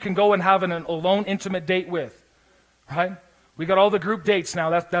person that you can go and have an alone, intimate date with, right? We got all the group dates now.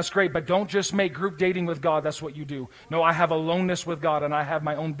 That's great, but don't just make group dating with God. That's what you do. No, I have aloneness with God, and I have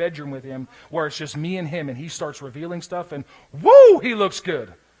my own bedroom with Him where it's just me and Him, and He starts revealing stuff, and woo, He looks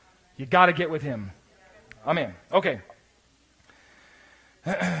good. You got to get with Him. Amen. Okay.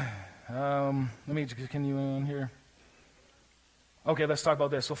 Let me continue on here. Okay, let's talk about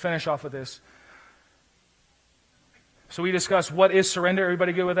this. We'll finish off with this. So we discussed what is surrender.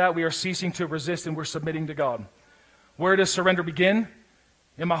 Everybody good with that? We are ceasing to resist and we're submitting to God. Where does surrender begin?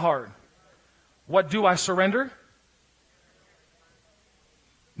 In my heart. What do I surrender?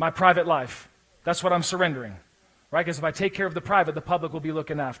 My private life. That's what I'm surrendering. Right? Because if I take care of the private, the public will be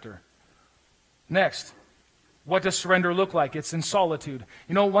looking after. Next. What does surrender look like? It's in solitude.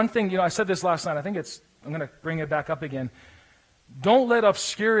 One thing, I said this last night. I'm going to bring it back up again. Don't let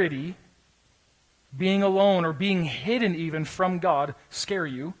obscurity, being alone or being hidden even from God, scare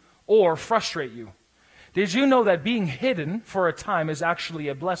you or frustrate you. Did you know that being hidden for a time is actually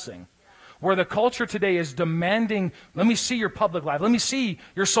a blessing? Where the culture today is demanding, let me see your public life. Let me see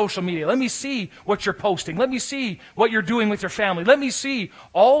your social media. Let me see what you're posting. Let me see what you're doing with your family. Let me see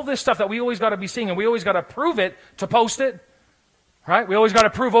all this stuff that we always got to be seeing, and we always got to prove it to post it. Right? We always got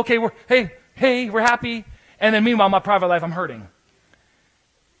to prove, okay, we're happy. And then meanwhile, my private life, I'm hurting.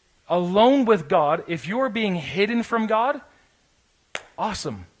 Alone with God, if you're being hidden from God,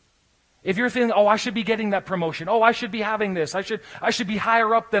 awesome. If you're thinking, I should be getting that promotion. I should be having this. I should be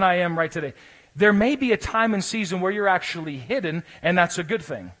higher up than I am right today. There may be a time and season where you're actually hidden, and that's a good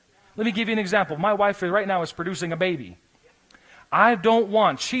thing. Let me give you an example. My wife right now is producing a baby. She don't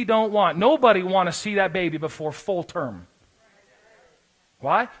want, nobody want to see that baby before full term.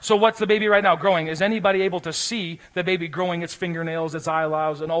 Why? So what's the baby right now growing? Is anybody able to see the baby growing its fingernails, its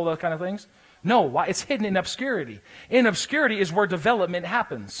eyebrows, and all those kind of things? No. Why? It's hidden in obscurity. In obscurity is where development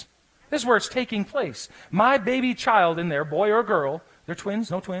happens. This is where it's taking place. My baby child in there, boy or girl, they're twins,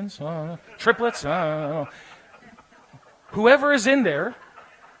 no twins, triplets, whoever is in there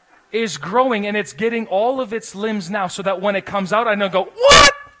is growing, and it's getting all of its limbs now so that when it comes out, I know,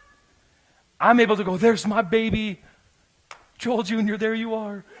 what? I'm able to go, there's my baby. Joel Jr., there you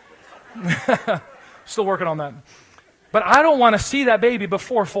are. Still working on that. But I don't want to see that baby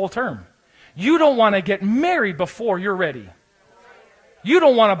before full term. You don't want to get married before you're ready. You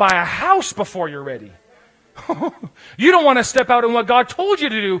don't want to buy a house before you're ready. You don't want to step out in what God told you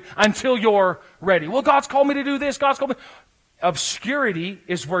to do until you're ready. Well, God's called me to do this. God's called me. Obscurity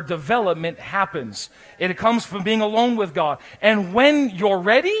is where development happens. It comes from being alone with God. And when you're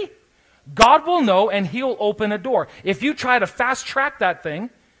ready, God will know and He'll open a door. If you try to fast track that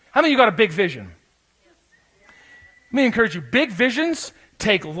thing, how many of you got a big vision? Let me encourage you. Big visions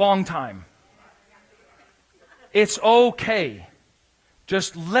take a long time. It's okay.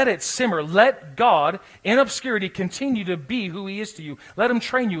 Just let it simmer. Let God, in obscurity, continue to be who He is to you. Let Him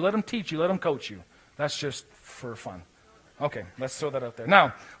train you. Let Him teach you. Let Him coach you. That's just for fun. Okay, let's throw that out there.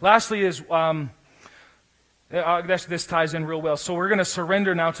 Now, lastly is, this ties in real well. So we're going to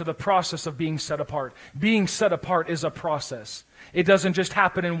surrender now to the process of being set apart. Being set apart is a process. It doesn't just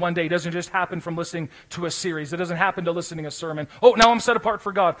happen in one day. It doesn't just happen from listening to a series. It doesn't happen to listening to a sermon. Oh, now I'm set apart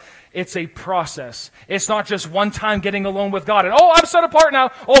for God. It's a process. It's not just one time getting alone with God and, oh, I'm set apart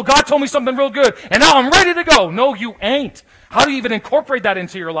now. Oh, God told me something real good and now I'm ready to go. No, you ain't. How do you even incorporate that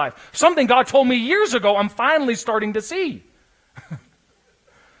into your life? Something God told me years ago, I'm finally starting to see.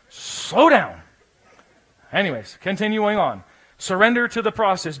 Slow down. Anyways, continuing on. Surrender to the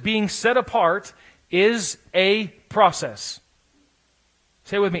process. Being set apart is a process.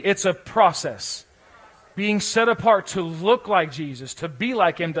 Say it with me. It's a process. Being set apart to look like Jesus, to be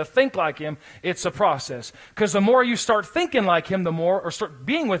like Him, to think like Him, it's a process. Because the more you start thinking like Him, the more, or start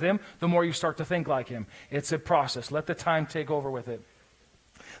being with Him, the more you start to think like Him. It's a process. Let the time take over with it.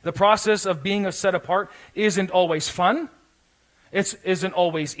 The process of being set apart isn't always fun. It isn't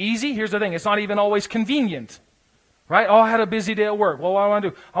always easy. Here's the thing. It's not even always convenient. Right? Oh, I had a busy day at work. Well, what do I want to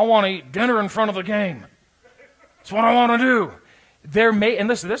do? I want to eat dinner in front of the game. That's what I want to do. There may, and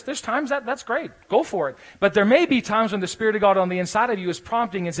listen, there's times that's great. Go for it. But there may be times when the Spirit of God on the inside of you is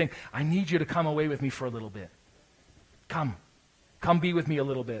prompting and saying, I need you to come away with me for a little bit. Come be with me a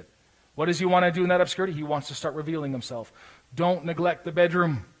little bit. What does He want to do in that obscurity? He wants to start revealing Himself. Don't neglect the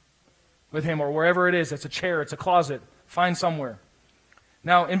bedroom with Him or wherever it is. It's a chair, it's a closet. Find somewhere.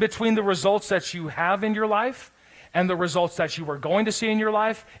 Now, in between the results that you have in your life and the results that you are going to see in your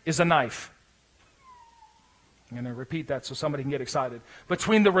life is a knife. I'm going to repeat that so somebody can get excited.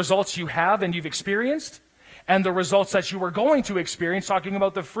 Between the results you have and you've experienced and the results that you are going to experience, talking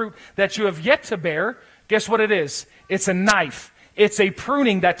about the fruit that you have yet to bear, guess what it is? It's a knife. It's a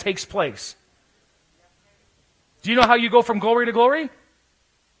pruning that takes place. Do you know how you go from glory to glory?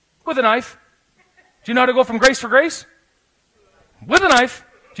 With a knife. Do you know how to go from grace to grace? With a knife.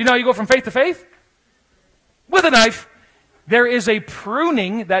 Do you know how you go from faith to faith? With a knife. There is a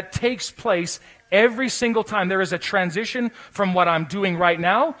pruning that takes place every single time. There is a transition from what I'm doing right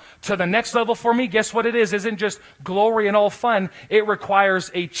now to the next level for me. Guess what it is? It isn't just glory and all fun. It requires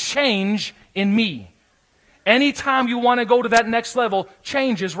a change in me. Anytime you want to go to that next level,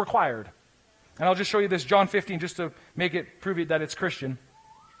 change is required. And I'll just show you this, John 15, just to make it, prove it that it's Christian.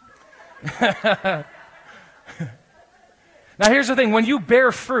 Now here's the thing, when you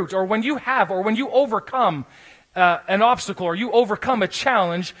bear fruit, or when you have, or when you overcome an obstacle, or you overcome a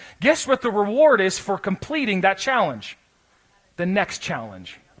challenge, guess what the reward is for completing that challenge? The next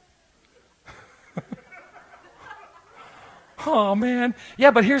challenge. Oh man, yeah,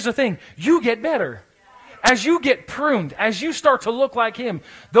 but here's the thing, you get better. As you get pruned, as you start to look like Him,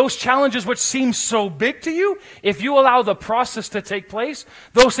 those challenges which seem so big to you, if you allow the process to take place,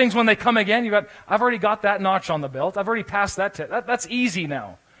 those things when they come again, I've already got that notch on the belt. I've already passed that test. That's easy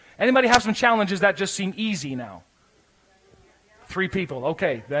now. Anybody have some challenges that just seem easy now? 3 people.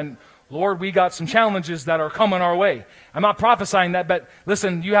 Okay, then, Lord, we got some challenges that are coming our way. I'm not prophesying that, but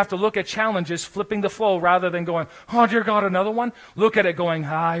listen, you have to look at challenges, flipping the flow rather than going, oh, dear God, another one. Look at it going,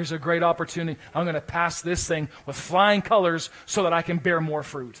 here's a great opportunity. I'm going to pass this thing with flying colors so that I can bear more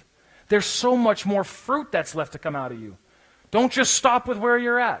fruit. There's so much more fruit that's left to come out of you. Don't just stop with where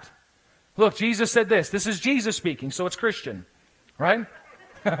you're at. Look, Jesus said this. This is Jesus speaking, so it's Christian, right?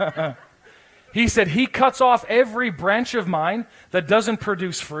 He said, He cuts off every branch of mine that doesn't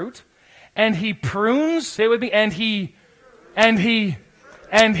produce fruit. And He prunes, say it with me, and he,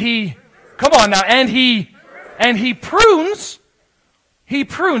 come on now, and he prunes,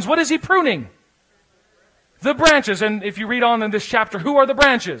 what is He pruning? The branches, and if you read on in this chapter, who are the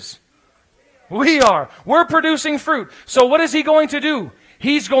branches? We are. We're producing fruit. So what is He going to do?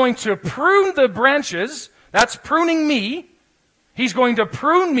 He's going to prune the branches, that's pruning me. He's going to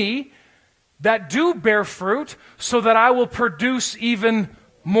prune me that do bear fruit so that I will produce even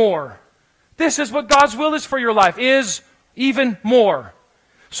more. This is what God's will is for your life, is even more.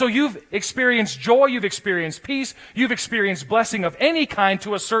 So you've experienced joy, you've experienced peace, you've experienced blessing of any kind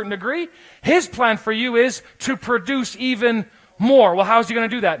to a certain degree. His plan for you is to produce even more. Well, how's he going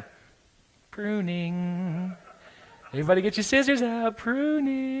to do that? Pruning. Everybody get your scissors out.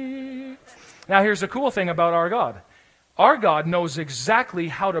 Pruning. Now here's the cool thing about our God. Our God knows exactly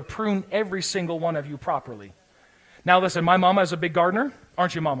how to prune every single one of you properly. Now listen, my mama is a big gardener.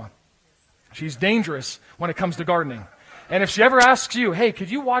 Aren't you, Mama? She's dangerous when it comes to gardening. And if she ever asks you, hey, could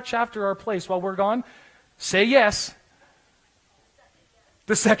you watch after our place while we're gone? Say yes.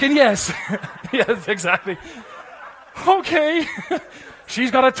 The second yes. Yes, exactly. Okay. She's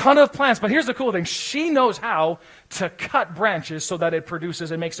got a ton of plants, but here's the cool thing. She knows how to cut branches so that it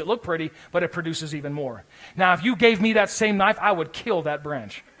produces, it makes it look pretty, but it produces even more. Now, if you gave me that same knife, I would kill that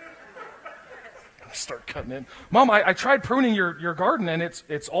branch. Start cutting it. Mom, I tried pruning your garden, and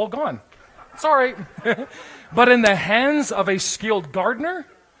it's all gone. It's all right. But in the hands of a skilled gardener,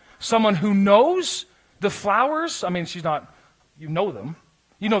 someone who knows the flowers, I mean, she's not, you know them.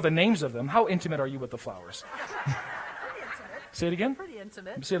 You know the names of them. How intimate are you with the flowers? Say it again? Pretty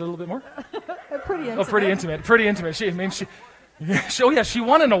intimate. Say it a little bit more. Pretty intimate. Oh, pretty intimate. Pretty intimate. She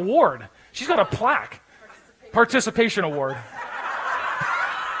won an award. She's got a plaque. Participation award.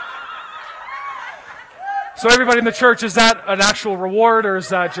 So everybody in the church, is that an actual reward, or is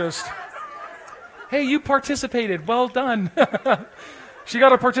that just, hey, you participated, well done. She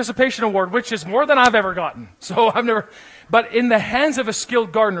got a participation award, which is more than I've ever gotten. So but in the hands of a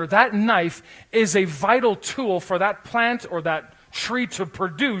skilled gardener, that knife is a vital tool for that plant or that tree to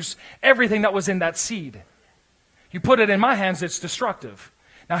produce everything that was in that seed. You put it in my hands, it's destructive.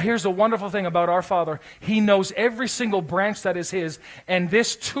 Now here's the wonderful thing about our Father. He knows every single branch that is His, and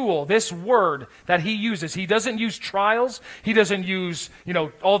this tool, this word that He uses, He doesn't use trials, He doesn't use,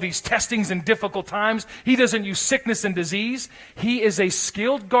 all these testings in difficult times, He doesn't use sickness and disease. He is a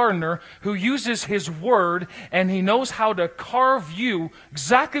skilled gardener who uses His word, and He knows how to carve you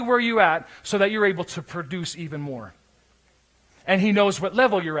exactly where you're at so that you're able to produce even more. And He knows what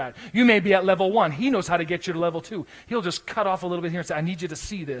level you're at. You may be at level 1. He knows how to get you to level 2. He'll just cut off a little bit here and say, I need you to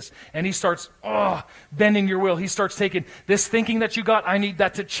see this. And He starts bending your will. He starts taking this thinking that you got, I need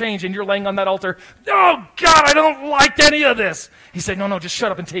that to change. And you're laying on that altar, oh God, I don't like any of this. He said, no, just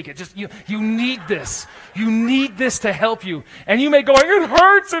shut up and take it. Just you need this. You need this to help you. And you may go, it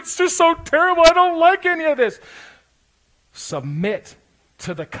hurts. It's just so terrible. I don't like any of this. Submit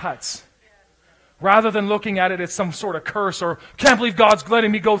to the cuts. Rather than looking at it as some sort of curse or, can't believe God's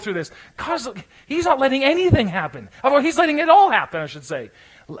letting me go through this. He's not letting anything happen. He's letting it all happen, I should say.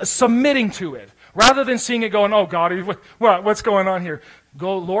 Submitting to it. Rather than seeing it going, oh God, what's going on here?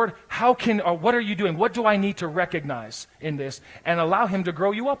 Go, Lord, what are you doing? What do I need to recognize in this? And allow Him to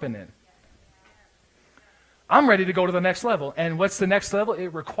grow you up in it. I'm ready to go to the next level. And what's the next level?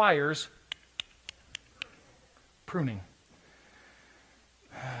 It requires pruning.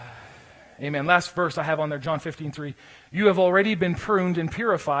 Amen. Last verse I have on there, John 15:3. You have already been pruned and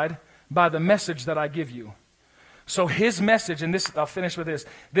purified by the message that I give you. So His message, and I'll finish with this.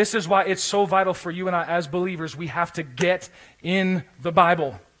 This is why it's so vital for you and I as believers. We have to get in the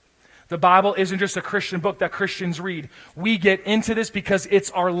Bible. The Bible isn't just a Christian book that Christians read. We get into this because it's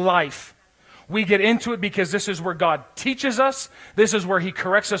our life. We get into it because this is where God teaches us. This is where He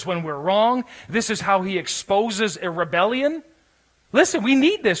corrects us when we're wrong. This is how He exposes a rebellion. Listen, we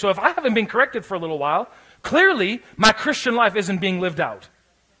need this. So if I haven't been corrected for a little while, clearly my Christian life isn't being lived out.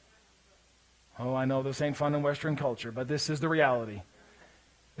 Oh, I know this ain't fun in Western culture, but this is the reality.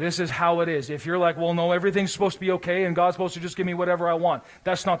 This is how it is. If you're like, well, no, everything's supposed to be okay and God's supposed to just give me whatever I want.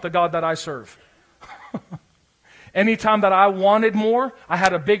 That's not the God that I serve. Anytime that I wanted more, I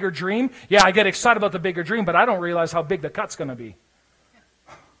had a bigger dream. Yeah, I get excited about the bigger dream, but I don't realize how big the cut's going to be.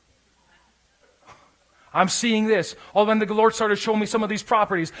 I'm seeing this. Oh, then the Lord started showing me some of these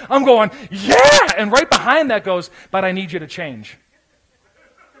properties. I'm going, yeah! And right behind that goes, but I need you to change.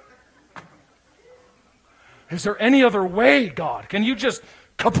 Is there any other way, God? Can you just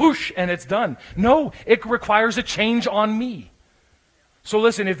kapoosh and it's done? No, it requires a change on me. So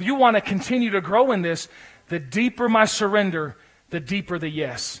listen, if you want to continue to grow in this, the deeper my surrender, the deeper the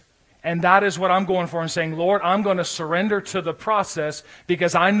yes. And that is what I'm going for and saying, Lord, I'm going to surrender to the process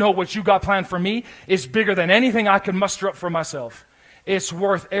because I know what you got planned for me is bigger than anything I can muster up for myself. It's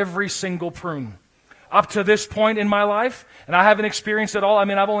worth every single prune. Up to this point in my life, and I haven't experienced it all. I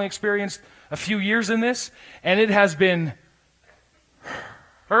mean, I've only experienced a few years in this, and it has been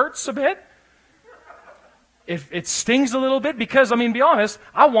hurts a bit. It stings a little bit because, be honest,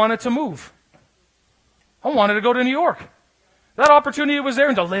 I wanted to move. I wanted to go to New York. That opportunity was there,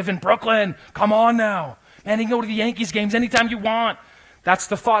 and to live in Brooklyn. Come on now. Man, you can go to the Yankees games anytime you want. That's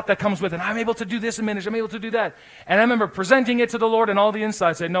the thought that comes with it. I'm able to do this in ministry. I'm able to do that. And I remember presenting it to the Lord, and all the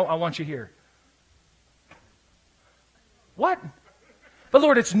inside said, no, I want you here. What? But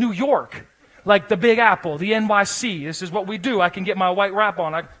Lord, it's New York. Like the Big Apple, the NYC. This is what we do. I can get my white wrap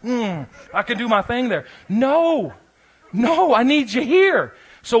on. I can do my thing there. No, I need you here.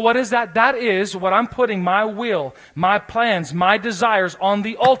 So what is that? That is what I'm putting my will, my plans, my desires on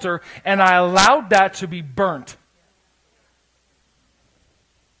the altar, and I allowed that to be burnt.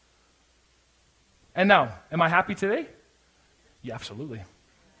 And now, am I happy today? Yeah, absolutely.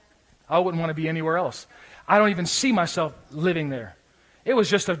 I wouldn't want to be anywhere else. I don't even see myself living there. It was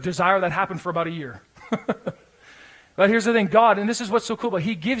just a desire that happened for about a year. But here's the thing, God, and this is what's so cool, but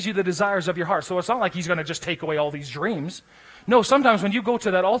He gives you the desires of your heart. So it's not like He's going to just take away all these dreams. No, sometimes when you go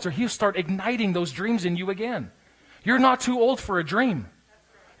to that altar, He'll start igniting those dreams in you again. You're not too old for a dream.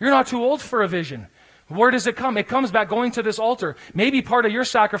 You're not too old for a vision. Where does it come? It comes back going to this altar. Maybe part of your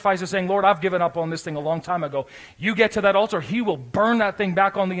sacrifice is saying, Lord, I've given up on this thing a long time ago. You get to that altar, He will burn that thing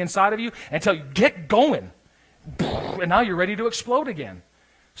back on the inside of you and tell you, get going. And now you're ready to explode again.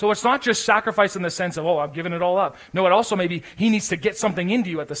 So it's not just sacrifice in the sense of, I'm giving it all up. No, it also maybe He needs to get something into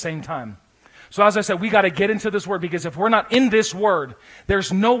you at the same time. So as I said, we got to get into this Word, because if we're not in this Word,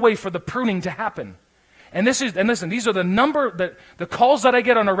 there's no way for the pruning to happen. And listen, these are the calls that I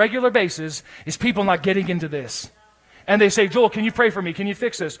get on a regular basis is people not getting into this. And they say, Joel, can you pray for me? Can you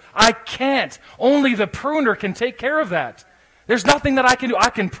fix this? I can't. Only the pruner can take care of that. There's nothing that I can do. I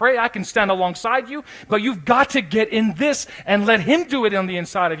can pray, I can stand alongside you, but you've got to get in this and let Him do it on the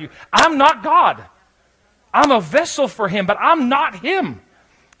inside of you. I'm not God. I'm a vessel for Him, but I'm not Him.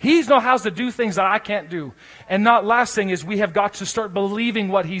 He knows how to do things that I can't do. And last thing is we have got to start believing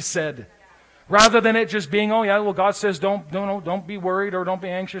what He said. Rather than it just being, God says don't be worried or don't be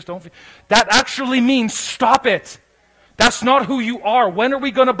anxious. That actually means stop it. That's not who you are. When are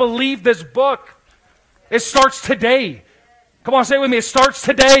we going to believe this book? It starts today. Come on, say it with me. It starts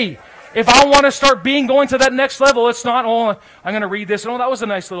today. If I want to start going to that next level, it's not, I'm going to read this. That was a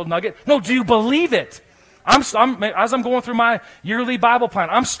nice little nugget. No, do you believe it? As I'm going through my yearly Bible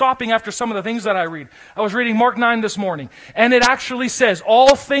plan, I'm stopping after some of the things that I read. I was reading Mark 9 this morning, and it actually says,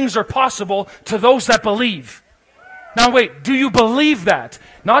 all things are possible to those that believe. Now wait, do you believe that?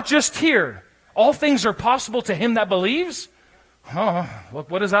 Not just here. All things are possible to him that believes?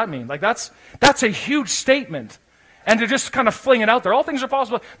 What does that mean? That's a huge statement. And to just kind of fling it out there, all things are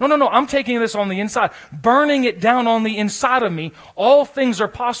possible. No, I'm taking this on the inside, burning it down on the inside of me. All things are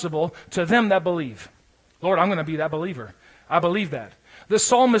possible to them that believe. Lord, I'm going to be that believer. I believe that. The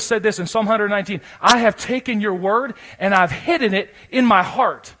psalmist said this in Psalm 119, I have taken your word and I've hidden it in my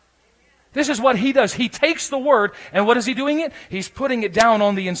heart. This is what he does. He takes the word, and what is he doing it? He's putting it down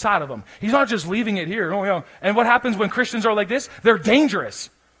on the inside of him. He's not just leaving it here. And what happens when Christians are like this? They're dangerous.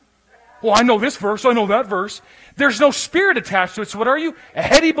 Well, I know this verse, I know that verse. There's no spirit attached to it. So what are you? A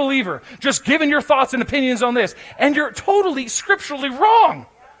heady believer. Just giving your thoughts and opinions on this. And you're totally scripturally wrong.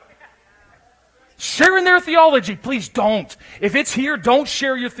 Sharing their theology, please don't. If it's here, don't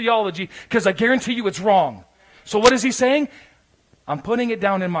share your theology, because I guarantee you it's wrong. So what is he saying? I'm putting it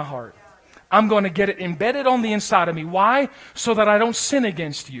down in my heart. I'm going to get it embedded on the inside of me. Why? So that I don't sin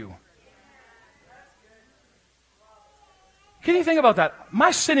against you. Can you think about that?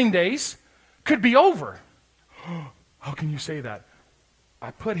 My sinning days could be over. How can you say that? I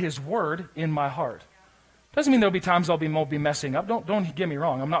put his word in my heart. Doesn't mean there'll be times I'll be messing up. Don't get me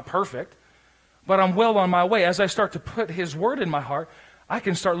wrong. I'm not perfect. But I'm well on my way. As I start to put his word in my heart, I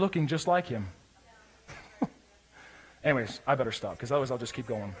can start looking just like him. Anyways, I better stop, because otherwise I'll just keep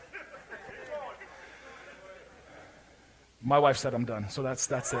going. My wife said I'm done, so that's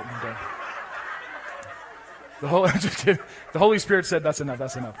it. I'm done. The Holy Spirit said that's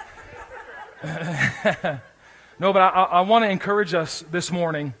enough. No, but I want to encourage us this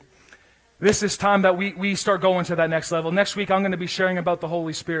morning. This is time that we start going to that next level. Next week I'm going to be sharing about the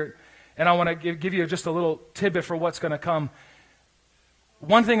Holy Spirit. And I want to give you just a little tidbit for what's going to come.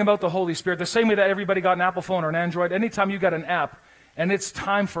 One thing about the Holy Spirit, the same way that everybody got an Apple phone or an Android, anytime you got an app and it's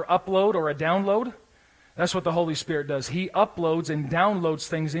time for upload or a download, that's what the Holy Spirit does. He uploads and downloads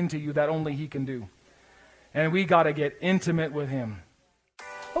things into you that only he can do. And we got to get intimate with him.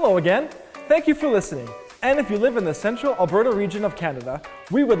 Hello again. Thank you for listening. And if you live in the central Alberta region of Canada,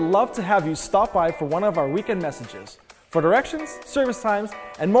 we would love to have you stop by for one of our weekend messages. For directions, service times,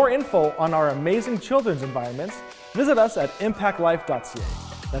 and more info on our amazing children's environments, visit us at impactlife.ca.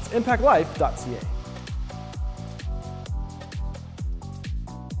 That's impactlife.ca.